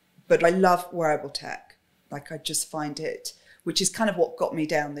 But I love wearable tech. Like, I just find it, which is kind of what got me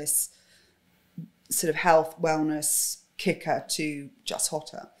down this sort of health wellness kicker to just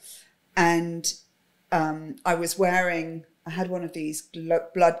hotter. And I had one of these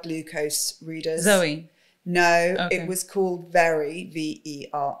blood glucose readers. Zoe? No, Okay. It was called Veri,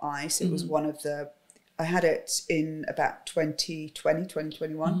 VERI. So it was one of I had it in about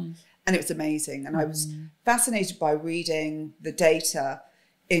 2021, and it was amazing. And I was fascinated by reading the data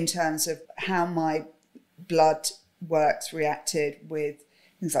in terms of how my blood works reacted with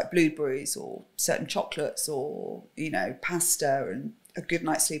things like blueberries or certain chocolates or, you know, pasta and a good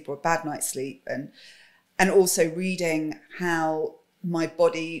night's sleep or a bad night's sleep. And also reading how my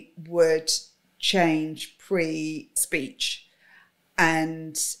body would change pre-speech.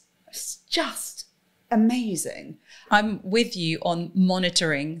 And it's just amazing. I'm with you on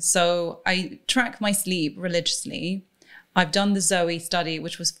monitoring. So I track my sleep religiously. I've done the Zoe study,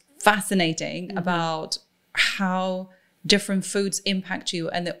 which was fascinating, about how different foods impact you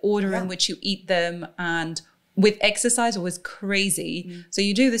and the order in which you eat them. And with exercise, it was crazy. So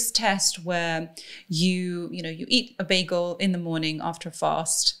you do this test where you eat a bagel in the morning after a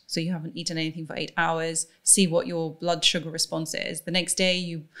fast. So you haven't eaten anything for 8 hours, see what your blood sugar response is. The next day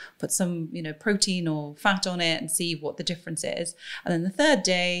you put some, protein or fat on it and see what the difference is. And then the third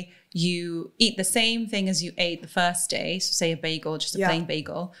day you eat the same thing as you ate the first day. So say a bagel, just a plain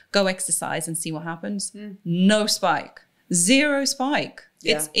bagel, go exercise and see what happens. No spike, 0 spike.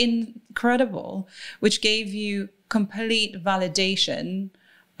 Yeah. It's incredible, which gave you complete validation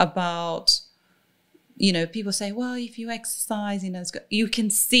about, people say, well, if you exercise, it's good. You can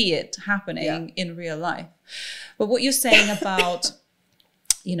see it happening in real life. But what you're saying about,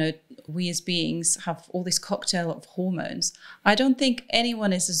 we as beings have all this cocktail of hormones. I don't think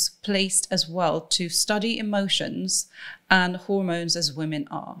anyone is as placed as well to study emotions and hormones as women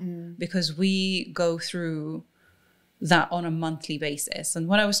are, because we go through that on a monthly basis. And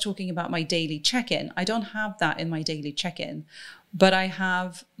when I was talking about my daily check-in, I don't have that in my daily check-in, but I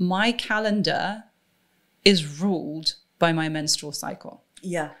have my calendar is ruled by my menstrual cycle.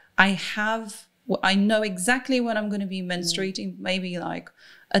 Yeah. I know exactly when I'm going to be menstruating, maybe like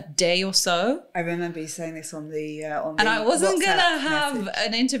a day or so. I remember you saying this on the and I wasn't going to have message.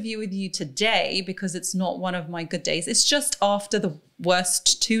 an interview with you today because it's not one of my good days. It's just after the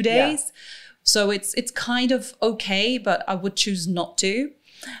worst 2 days. Yeah. So it's kind of okay, but I would choose not to.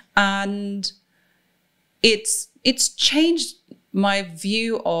 And it's changed my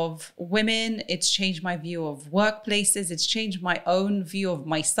view of women. It's changed my view of workplaces. It's changed my own view of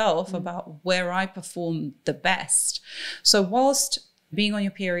myself about where I perform the best. So whilst being on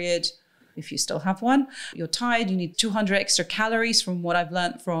your period, if you still have one. You're tired, you need 200 extra calories, from what I've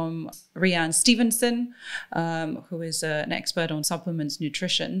learned from Rhiannon Stevenson, who is an expert on supplements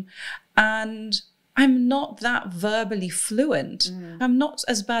nutrition. And I'm not that verbally fluent. I'm not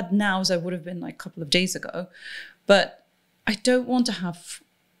as bad now as I would have been like a couple of days ago, but I don't want to have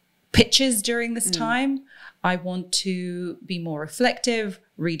pitches during this time. I want to be more reflective,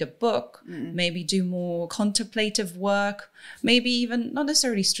 read a book, maybe do more contemplative work, maybe even not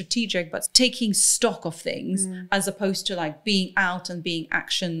necessarily strategic, but taking stock of things as opposed to like being out and being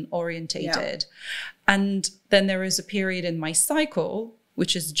action orientated. Yeah. And then there is a period in my cycle,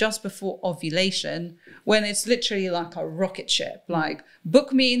 which is just before ovulation, when it's literally like a rocket ship. Like,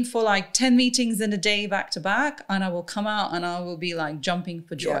 book me in for like 10 meetings in a day back to back, and I will come out and I will be like jumping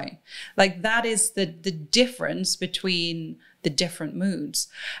for joy. Yeah. Like, that is the difference between the different moods,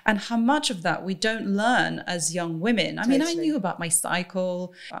 and how much of that we don't learn as young women. I mean, I knew about my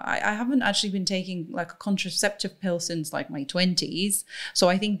cycle. I haven't actually been taking like a contraceptive pill since like my 20s. So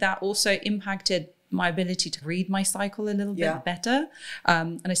I think that also impacted my ability to read my cycle a little bit better.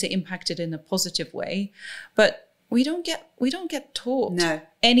 And I say impacted in a positive way, but we don't get taught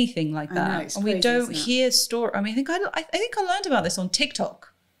anything like that. And we don't hear story. I mean, I think I learned about this on TikTok.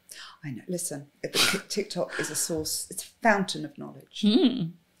 I know. Listen, TikTok is a source, it's a fountain of knowledge.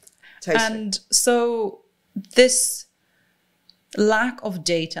 Totally. And so this lack of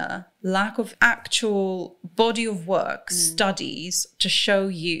data, lack of actual body of work, studies to show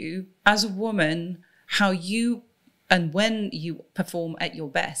you as a woman how you and when you perform at your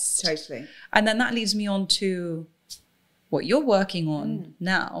best. Totally. And then that leads me on to what you're working on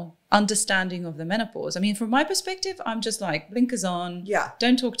now, understanding of the menopause. I mean, from my perspective, I'm just like, blinkers on. Yeah.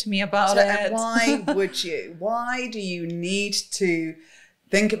 Don't talk to me about it. And why would you? Why do you need to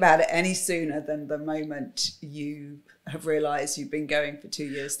think about it any sooner than the moment you have realised you've been going for 2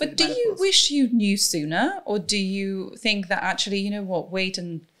 years? But do you wish you knew sooner, or do you think that actually, you know what, wait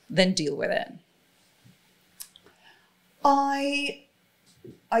and then deal with it? I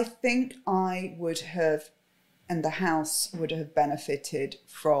think I would have, and the house would have benefited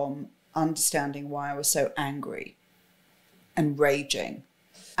from understanding why I was so angry and raging.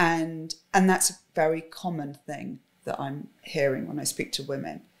 And that's a very common thing that I'm hearing when I speak to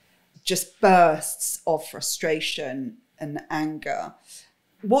women. Just bursts of frustration and anger.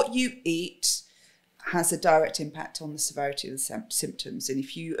 What you eat has a direct impact on the severity of the symptoms. And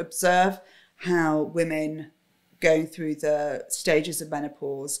if you observe how women going through the stages of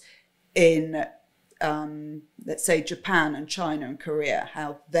menopause in, let's say, Japan and China and Korea,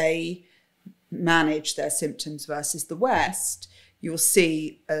 how they manage their symptoms versus the West, you'll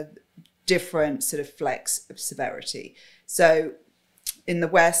see a different sort of flex of severity. So in the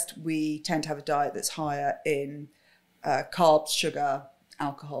West, we tend to have a diet that's higher in carbs, sugar,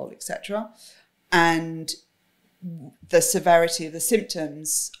 alcohol, etc. And the severity of the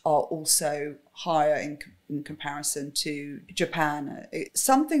symptoms are also higher in comparison to Japan. It's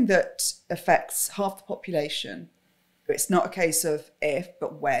something that affects half the population. It's not a case of if,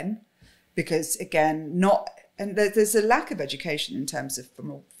 but when, because again, there's a lack of education in terms of,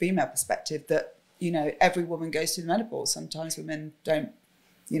 from a female perspective, that, you know, every woman goes through menopause. Sometimes women don't,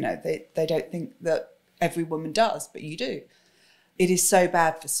 you know, they don't think that every woman does, but you do. It is so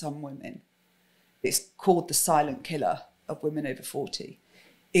bad for some women. It's called the silent killer of women over 40.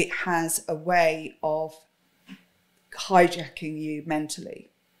 It has a way of hijacking you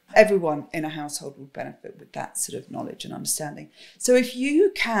mentally. Everyone in a household would benefit with that sort of knowledge and understanding. So if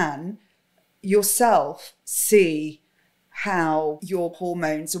you can yourself see how your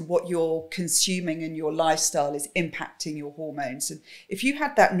hormones and what you're consuming and your lifestyle is impacting your hormones, and if you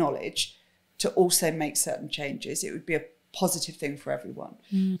had that knowledge to also make certain changes, it would be a positive thing for everyone.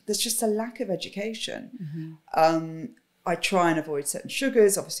 There's just a lack of education. I try and avoid certain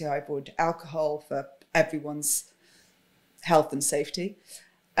sugars. Obviously, I avoid alcohol for everyone's health and safety.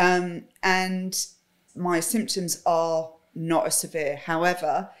 And my symptoms are not as severe.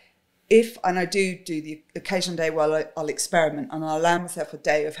 However, and I do the occasional day where I'll experiment and I'll allow myself a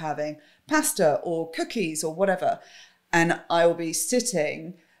day of having pasta or cookies or whatever, and I will be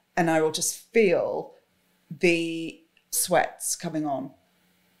sitting and I will just feel the sweats coming on,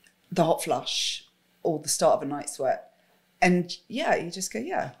 the hot flush, or the start of a night sweat. And yeah, you just go,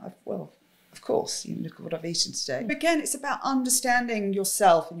 well, of course, you look at what I've eaten today. Again, it's about understanding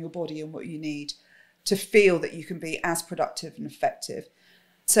yourself and your body and what you need to feel that you can be as productive and effective.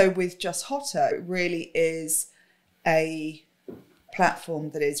 So with Just Hotter, it really is a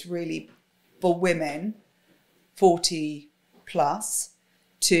platform that is really for women 40 plus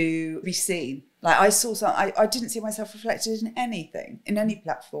to be seen. Like I didn't see myself reflected in anything, in any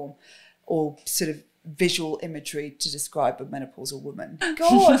platform or sort of visual imagery to describe a menopausal woman.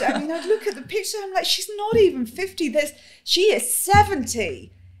 God, I mean, I'd look at the picture, I'm like, she's not even 50. She is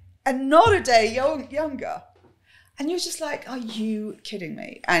 70 and not a day younger. And you're just like, are you kidding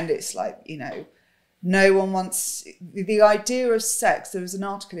me? And it's like, you know, no one wants the idea of sex. There was an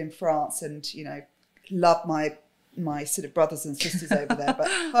article in France, and, you know, love my sort of brothers and sisters over there,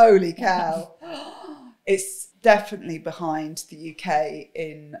 but holy cow, it's definitely behind the UK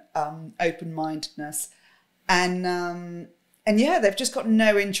in open-mindedness. And yeah, they've just got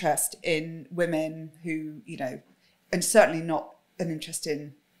no interest in women who, you know, and certainly not an interest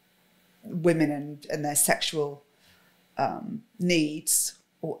in women and their sexual needs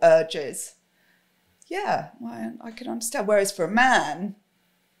or urges. Yeah, well, I can understand. Whereas for a man,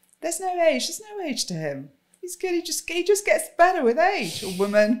 there's no age to him. He's good. He just gets better with age. A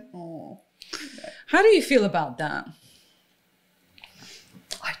woman, oh. You know. How do you feel about that?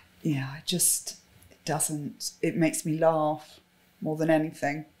 It makes me laugh more than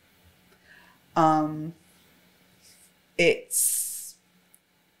anything. It's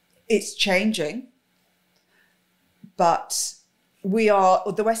changing, but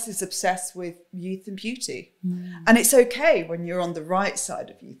the West is obsessed with youth and beauty. And it's okay when you're on the right side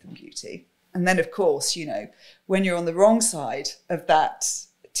of youth and beauty. And then, of course, you know, when you're on the wrong side of that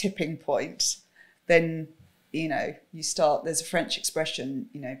tipping point, then, you know, there's a French expression,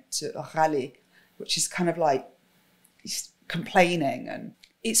 you know, to râler, which is kind of like complaining. And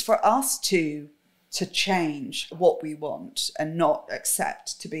it's for us to change what we want and not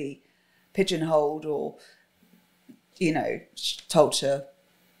accept to be pigeonholed or, you know, told to.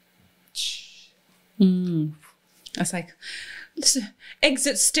 It's like,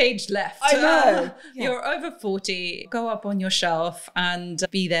 exit stage left. I know. You're over 40, go up on your shelf and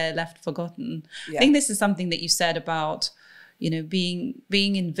be there left forgotten. Yeah. I think this is something that you said about, you know, being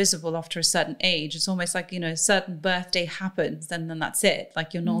invisible after a certain age. It's almost like, you know, a certain birthday happens and then that's it.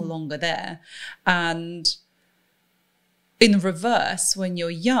 Like you're no longer there. And in reverse, when you're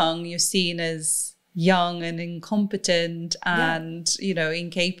young, you're seen as young and incompetent and, you know,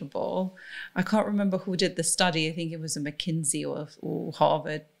 incapable. I can't remember who did the study. I think it was a McKinsey or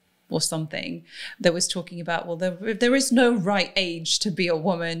Harvard or something that was talking about, well, there is no right age to be a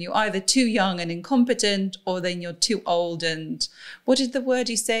woman. You're either too young and incompetent, or then you're too old. And what did the word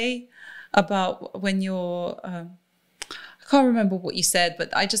you say about when you're... I can't remember what you said, but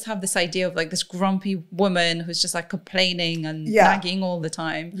I just have this idea of like this grumpy woman who's just like complaining and nagging all the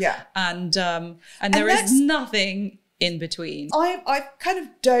time. Yeah. And there is nothing in between. I kind of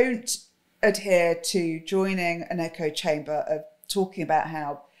don't adhere to joining an echo chamber of talking about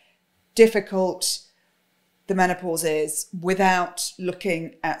how difficult the menopause is without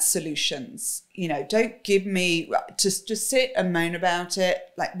looking at solutions. You know, don't give me just sit and moan about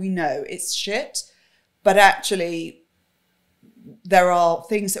it. Like, we know it's shit, but actually there are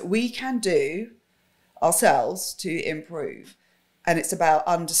things that we can do ourselves to improve. And it's about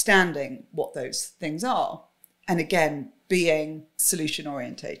understanding what those things are. And again, being solution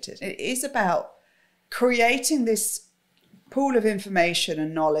orientated. It is about creating this pool of information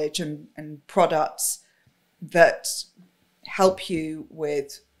and knowledge and products that help you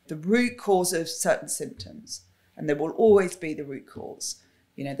with the root cause of certain symptoms. And there will always be the root cause.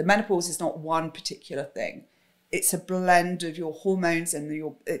 You know, the menopause is not one particular thing. It's a blend of your hormones and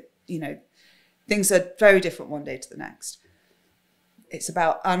you know, things are very different one day to the next. It's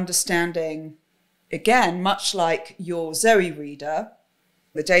about understanding, again, much like your Zoe reader,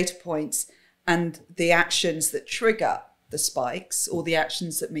 the data points and the actions that trigger the spikes or the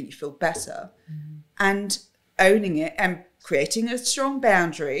actions that make you feel better, and owning it and creating a strong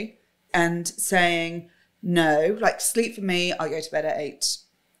boundary and saying no. Like sleep for me, I go to bed at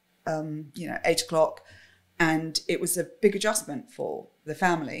 8 o'clock. And it was a big adjustment for the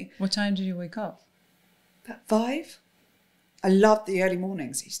family. What time did you wake up? About 5. I loved the early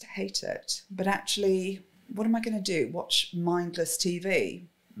mornings. I used to hate it. But actually, what am I going to do? Watch mindless TV?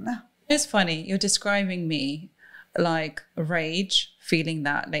 No. It's funny. You're describing me like rage, feeling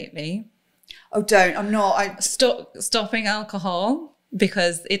that lately. Oh, don't. I'm not. Stopping alcohol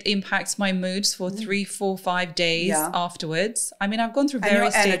because it impacts my moods for 3, 4, 5 days afterwards. I mean, I've gone through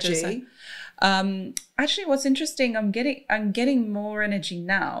various stages. Actually, what's interesting, I'm getting more energy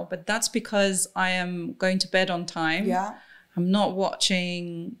now, but that's because I am going to bed on time. Yeah. I'm not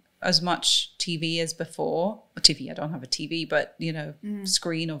watching as much TV as before. TV, I don't have a TV, but, you know,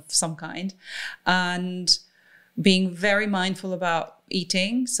 screen of some kind. And being very mindful about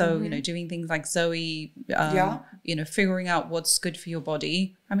eating. So, you know, doing things like Zoe, you know, figuring out what's good for your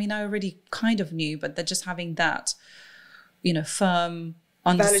body. I mean, I already kind of knew, but they're just having that, you know, firm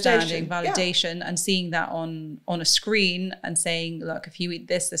understanding, validation, and seeing that on a screen and saying, look, if you eat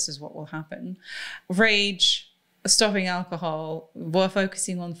this, this is what will happen. Rage, stopping alcohol, we're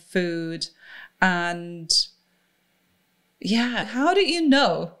focusing on food. And yeah, how do you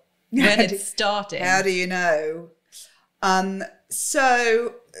know when it's starting? How do you know?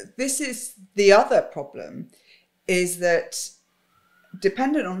 So this is the other problem, is that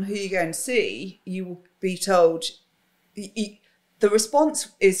dependent on who you go and see, you will be told, the response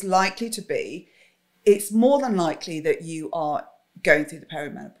is likely to be, it's more than likely that you are going through the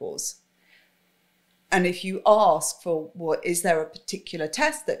perimenopause. And if you ask for, is there a particular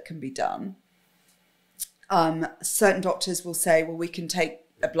test that can be done? Certain doctors will say, well, we can take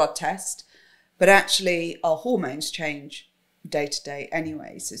a blood test, but actually our hormones change day to day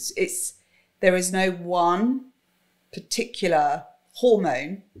anyway. So there is no one particular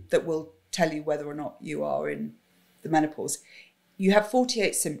hormone that will tell you whether or not you are in the menopause. You have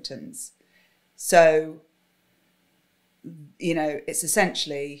 48 symptoms. So, it's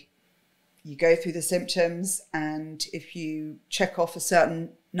essentially, you go through the symptoms, and if you check off a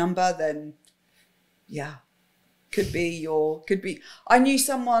certain number, then could be. I was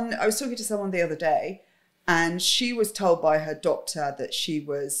talking to someone the other day, and she was told by her doctor that she'd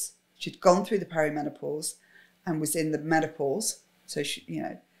gone through the perimenopause and was in the menopause. So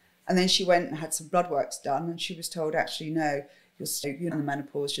and then she went and had some blood works done, and she was told, actually, no, you're in the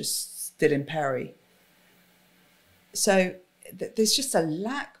menopause, just still in peri. So there's just a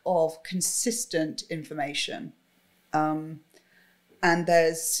lack of consistent information. And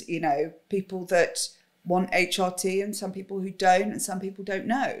there's, people that want HRT and some people who don't, and some people don't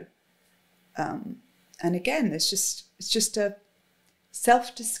know. And again, it's just a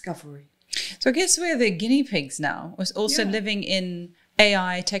self-discovery. So I guess we're the guinea pigs now. We're also living in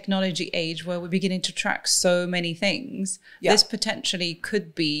AI technology age where we're beginning to track so many things. Yeah. This potentially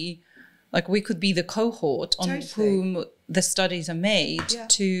could be, we could be the cohort on whom the studies are made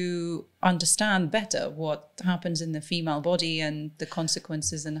to understand better what happens in the female body and the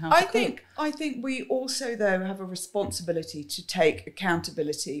consequences and how to cope. I think we also, though, have a responsibility to take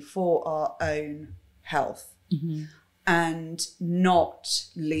accountability for our own health and not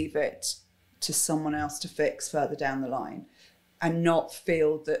leave it to someone else to fix further down the line, and not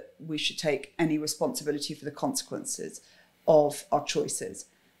feel that we should take any responsibility for the consequences of our choices.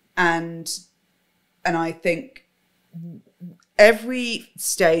 And I think every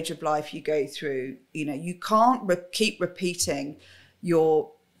stage of life you go through, you can't keep repeating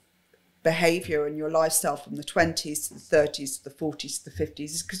your behavior and your lifestyle from the 20s to the 30s to the 40s to the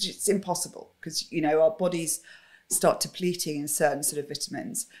 50s, because it's impossible, because, our bodies start depleting in certain sort of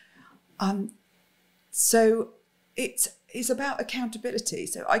vitamins. So it's about accountability.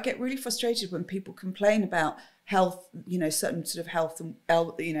 So I get really frustrated when people complain about health, certain sort of health and,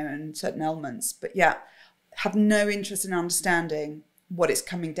 and certain ailments, but have no interest in understanding what it's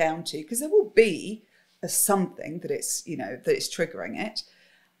coming down to, because there will be something that it's, that it's triggering it.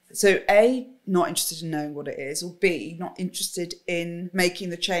 So A, not interested in knowing what it is, or B, not interested in making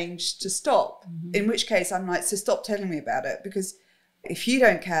the change to stop. In which case I'm like, so stop telling me about it, because if you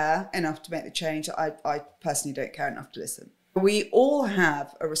don't care enough to make the change, I personally don't care enough to listen. We all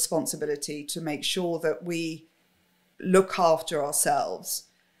have a responsibility to make sure that we look after ourselves.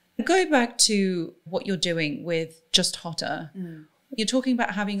 Going back to what you're doing with Just Hotter, you're talking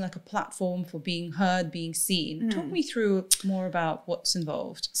about having a platform for being heard, being seen. Talk me through more about what's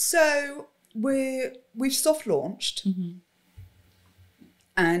involved. So we've soft launched,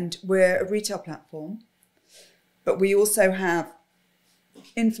 and we're a retail platform, but we also have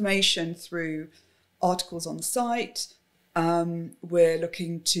information through articles on the site. We're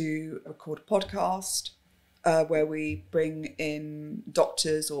looking to record a podcast where we bring in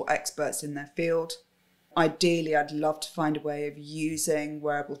doctors or experts in their field. Ideally, I'd love to find a way of using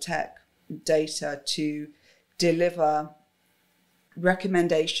wearable tech data to deliver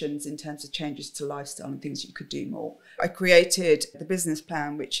recommendations in terms of changes to lifestyle and things you could do more. I created the business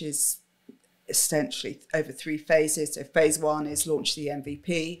plan, which is essentially over 3 phases. So phase 1 is launch the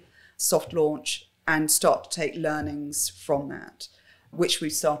MVP, soft launch, and start to take learnings from that, which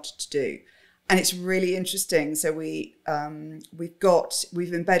we've started to do. And it's really interesting. So we've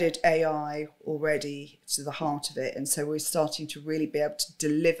embedded AI already to the heart of it. And so we're starting to really be able to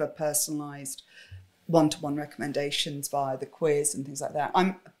deliver personalized one-to-one recommendations via the quiz and things like that.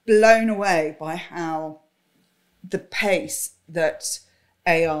 I'm blown away by how the pace that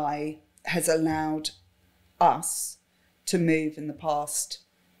AI has allowed us to move in the past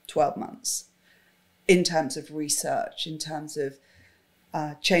 12 months in terms of research, in terms of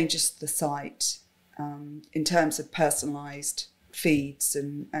changes to the site, in terms of personalised feeds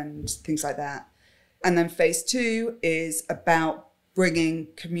and things like that. And then phase 2 is about bringing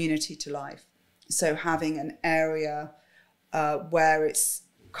community to life. So having an area where it's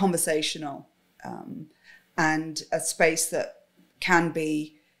conversational and a space that can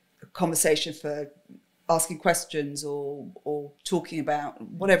be a conversation for asking questions or talking about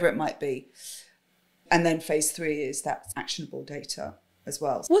whatever it might be. And then phase 3 is that actionable data as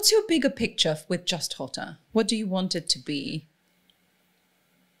well. What's your bigger picture with Just Hotter? What do you want it to be?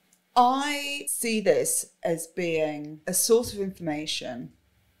 I see this as being a source of information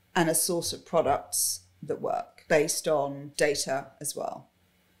and a source of products that work based on data as well.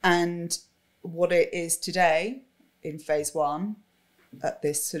 And what it is today in phase 1, at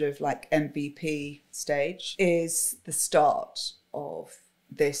this sort of like MVP stage, is the start of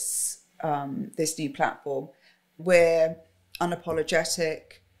this this new platform. We're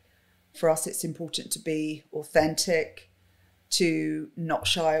unapologetic. For us, it's important to be authentic, to not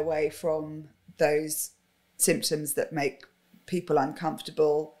shy away from those symptoms that make people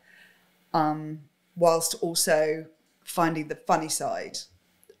uncomfortable, whilst also finding the funny side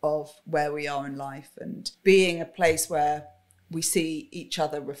of where we are in life and being a place where we see each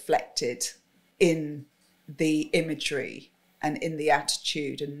other reflected in the imagery and in the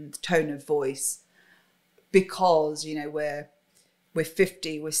attitude and the tone of voice. Because, you know, we're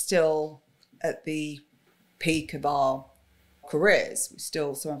 50, we're still at the peak of our careers.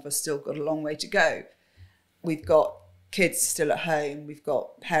 Some of us still got a long way to go. We've got kids still at home. We've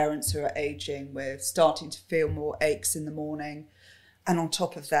got parents who are aging. We're starting to feel more aches in the morning. And on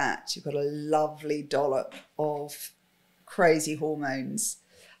top of that, you've got a lovely dollop of crazy hormones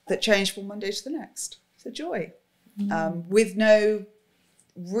that change from one day to the next. It's a joy. With no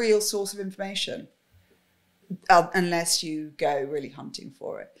real source of information, unless you go really hunting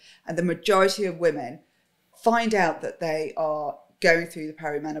for it. And the majority of women find out that they are going through the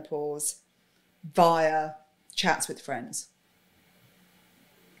perimenopause via chats with friends.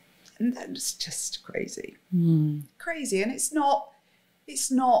 And that's just crazy. Crazy. And it's not,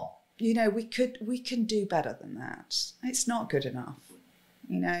 you know, we can do better than that. It's not good enough.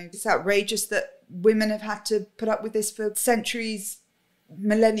 You know, it's outrageous that women have had to put up with this for centuries,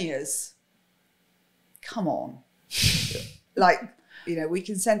 millennia. Come on. Like, you know, we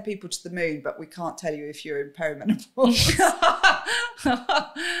can send people to the moon, but we can't tell you if you're in perimenopause.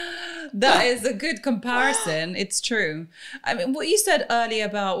 That is a good comparison. It's true. I mean, what you said earlier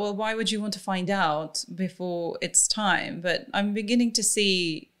about, well, why would you want to find out before it's time? But I'm beginning to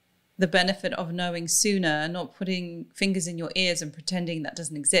see the benefit of knowing sooner, not putting fingers in your ears and pretending that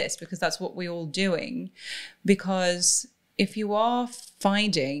doesn't exist, because that's what we're all doing. Because if you are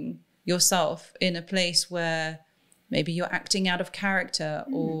finding yourself in a place where maybe you're acting out of character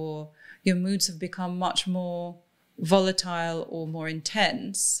or your moods have become much more volatile or more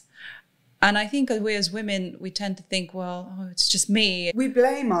intense. And I think we as women, we tend to think, well, oh, it's just me. We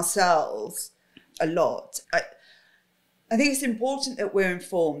blame ourselves a lot. I think it's important that we're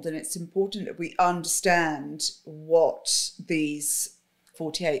informed, and it's important that we understand what these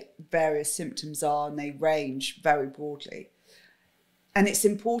 48 various symptoms are, and they range very broadly. And it's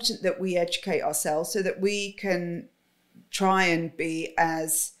important that we educate ourselves so that we can try and be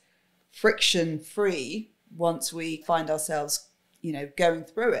as friction-free once we find ourselves, you know, going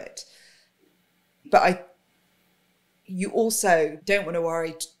through it. But you also don't want to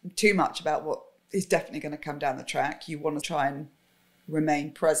worry too much about what is definitely going to come down the track. You want to try and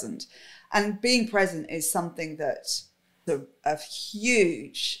remain present. And being present is something that's a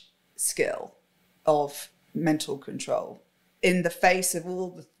huge skill of mental control in the face of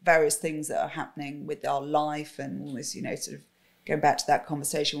all the various things that are happening with our life and all this, you know, sort of going back to that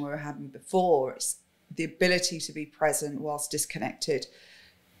conversation we were having before. It's the ability to be present whilst disconnected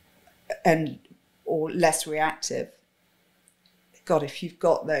or less reactive. God, if you've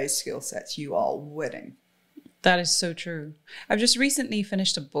got those skill sets, you are winning. That is so true. I've just recently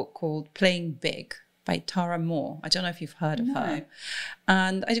finished a book called Playing Big by Tara Moore. I don't know if you've heard of her.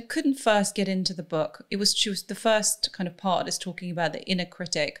 And I couldn't first get into the book. She was the first kind of part is talking about the inner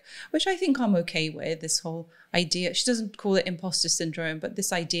critic, which I think I'm okay with, this whole idea. She doesn't call it imposter syndrome, but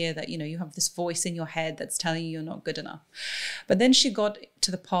this idea that, you know, you have this voice in your head that's telling you you're not good enough. But then she got to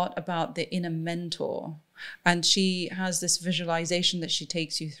the part about the inner mentor. And she has this visualization that she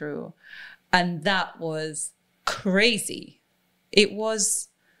takes you through. And that was crazy. It was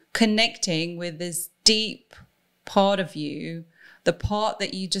connecting with this deep part of you, the part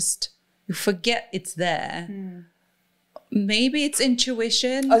that you forget it's there. Maybe it's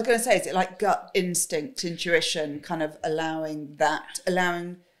intuition. I was going to say, is it like gut instinct, intuition, kind of allowing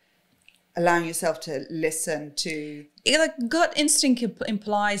allowing yourself to listen to. Like gut instinct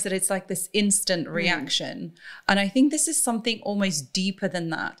implies that it's like this instant reaction. And I think this is something almost deeper than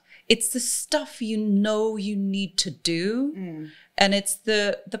that. It's the stuff you know you need to do. And it's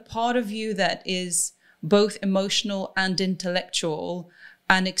the part of you that is both emotional and intellectual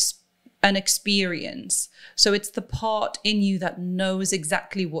and experience. So it's the part in you that knows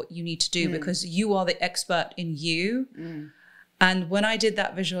exactly what you need to do because you are the expert in you. And when I did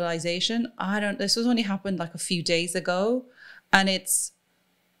that visualization, this was only happened like a few days ago, and it's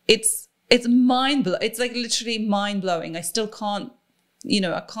mind blowing. It's like literally mind blowing. I still can't,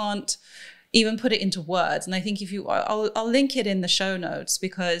 I can't even put it into words. And I think I'll link it in the show notes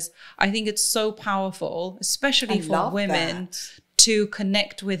because I think it's so powerful, especially for women, to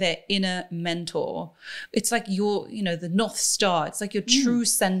connect with their inner mentor. It's like the North Star. It's like your true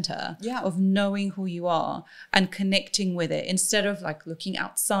center of knowing who you are and connecting with it instead of like looking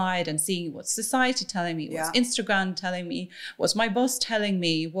outside and seeing what's society telling me, what's Instagram telling me, what's my boss telling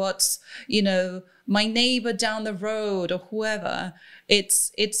me, what's, my neighbor down the road or whoever.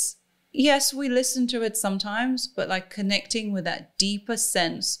 It's yes, we listen to it sometimes, but like connecting with that deeper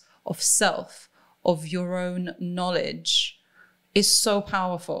sense of self, of your own knowledge is so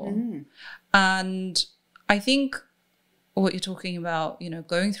powerful. And I think what you're talking about,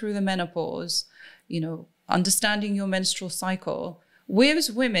 going through the menopause, understanding your menstrual cycle, we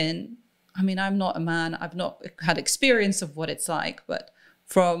as women, I mean, I'm not a man, I've not had experience of what it's like, but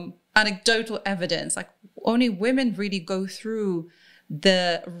from anecdotal evidence, like only women really go through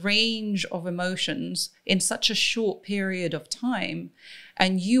the range of emotions in such a short period of time.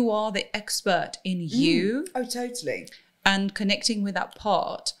 And you are the expert in you. Oh, totally. And connecting with that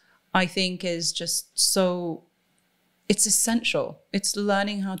part, I think, is just so, it's essential. It's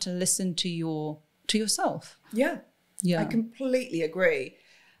learning how to listen to yourself. Yeah. I completely agree.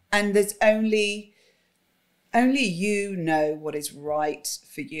 And there's only you know what is right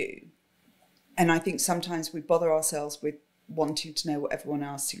for you. And I think sometimes we bother ourselves with wanting to know what everyone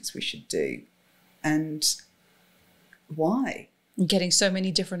else thinks we should do. And why? Getting so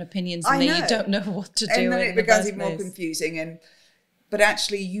many different opinions and then you don't know what to do. And then it becomes even more confusing. But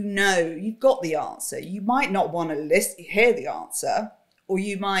actually, you've got the answer. You might not want to hear the answer, or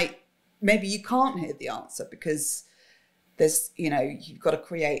maybe you can't hear the answer because there's, you've got to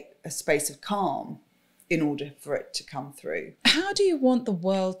create a space of calm in order for it to come through. How do you want the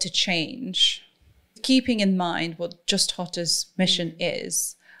world to change? Keeping in mind what Just Hotter's mission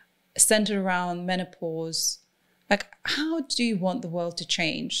is, centered around menopause. Like, how do you want the world to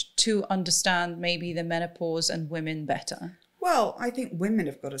change to understand maybe the menopause and women better? Well, I think women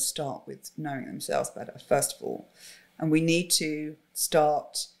have got to start with knowing themselves better, first of all. And we need to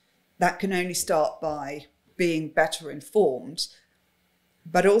that can only start by being better informed,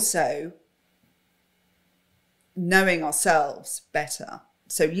 but also knowing ourselves better.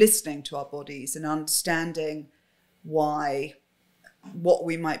 So listening to our bodies and understanding what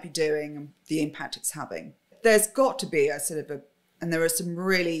we might be doing and the impact it's having. There's got to be and there are some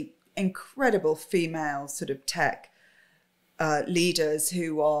really incredible female sort of tech leaders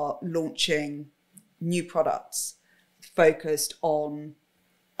who are launching new products focused on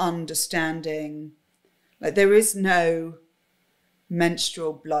understanding, like there is no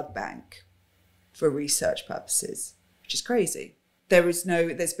menstrual blood bank for research purposes, which is crazy. There's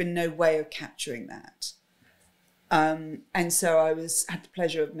been no way of capturing that. And so I had the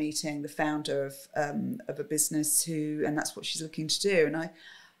pleasure of meeting the founder of a business and that's what she's looking to do.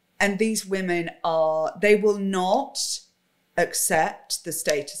 And these women they will not accept the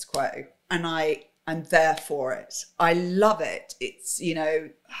status quo. And I'm there for it. I love it. It's,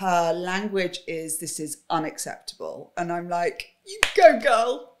 her language this is unacceptable. And I'm like, you go,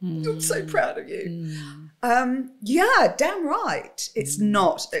 girl. I'm so proud of you. Yeah, damn right. It's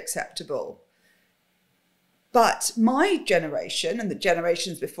not acceptable. But my generation and the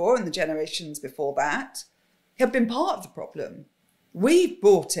generations before and the generations before that have been part of the problem. We've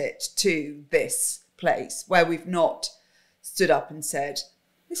brought it to this place where we've not stood up and said,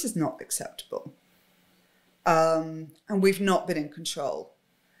 this is not acceptable. And we've not been in control.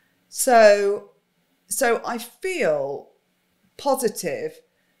 So I feel positive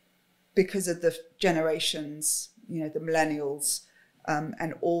because of the generations, the millennials,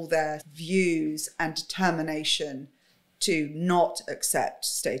 and all their views and determination to not accept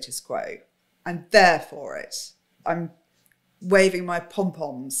status quo. I'm there for it. I'm waving my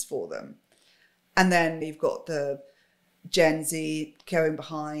pom-poms for them. And then you've got the Gen Z going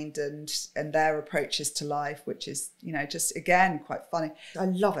behind and their approaches to life, which is, just again, quite funny. I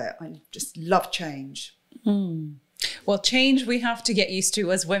love it. I just love change. Well, change we have to get used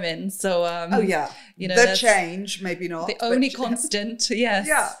to as women. So, the change, maybe not. The only constant, yes.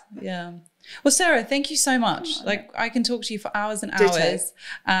 Yeah. Well, Sarah, thank you so much. Like, I can talk to you for hours and hours,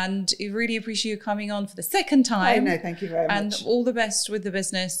 and I really appreciate you coming on for the second time. No, thank you very much. And all the best with the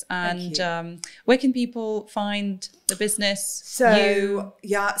business. And where can people find the business? So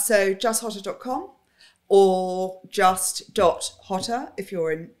justhotter.com or just.hotter if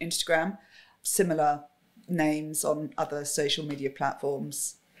you're in Instagram. Similar names on other social media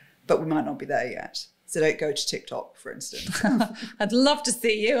platforms, but we might not be there yet. So don't go to TikTok, for instance. I'd love to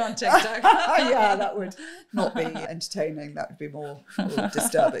see you on TikTok. Yeah, that would not be entertaining. That would be more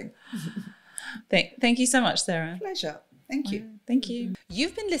disturbing. Thank you so much, Sarah. Pleasure. Thank you. Thank you.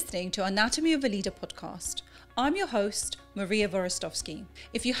 You've been listening to Anatomy of a Leader podcast. I'm your host, Maria Vorostovsky.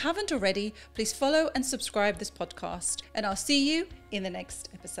 If you haven't already, please follow and subscribe this podcast, and I'll see you in the next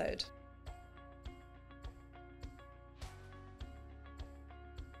episode.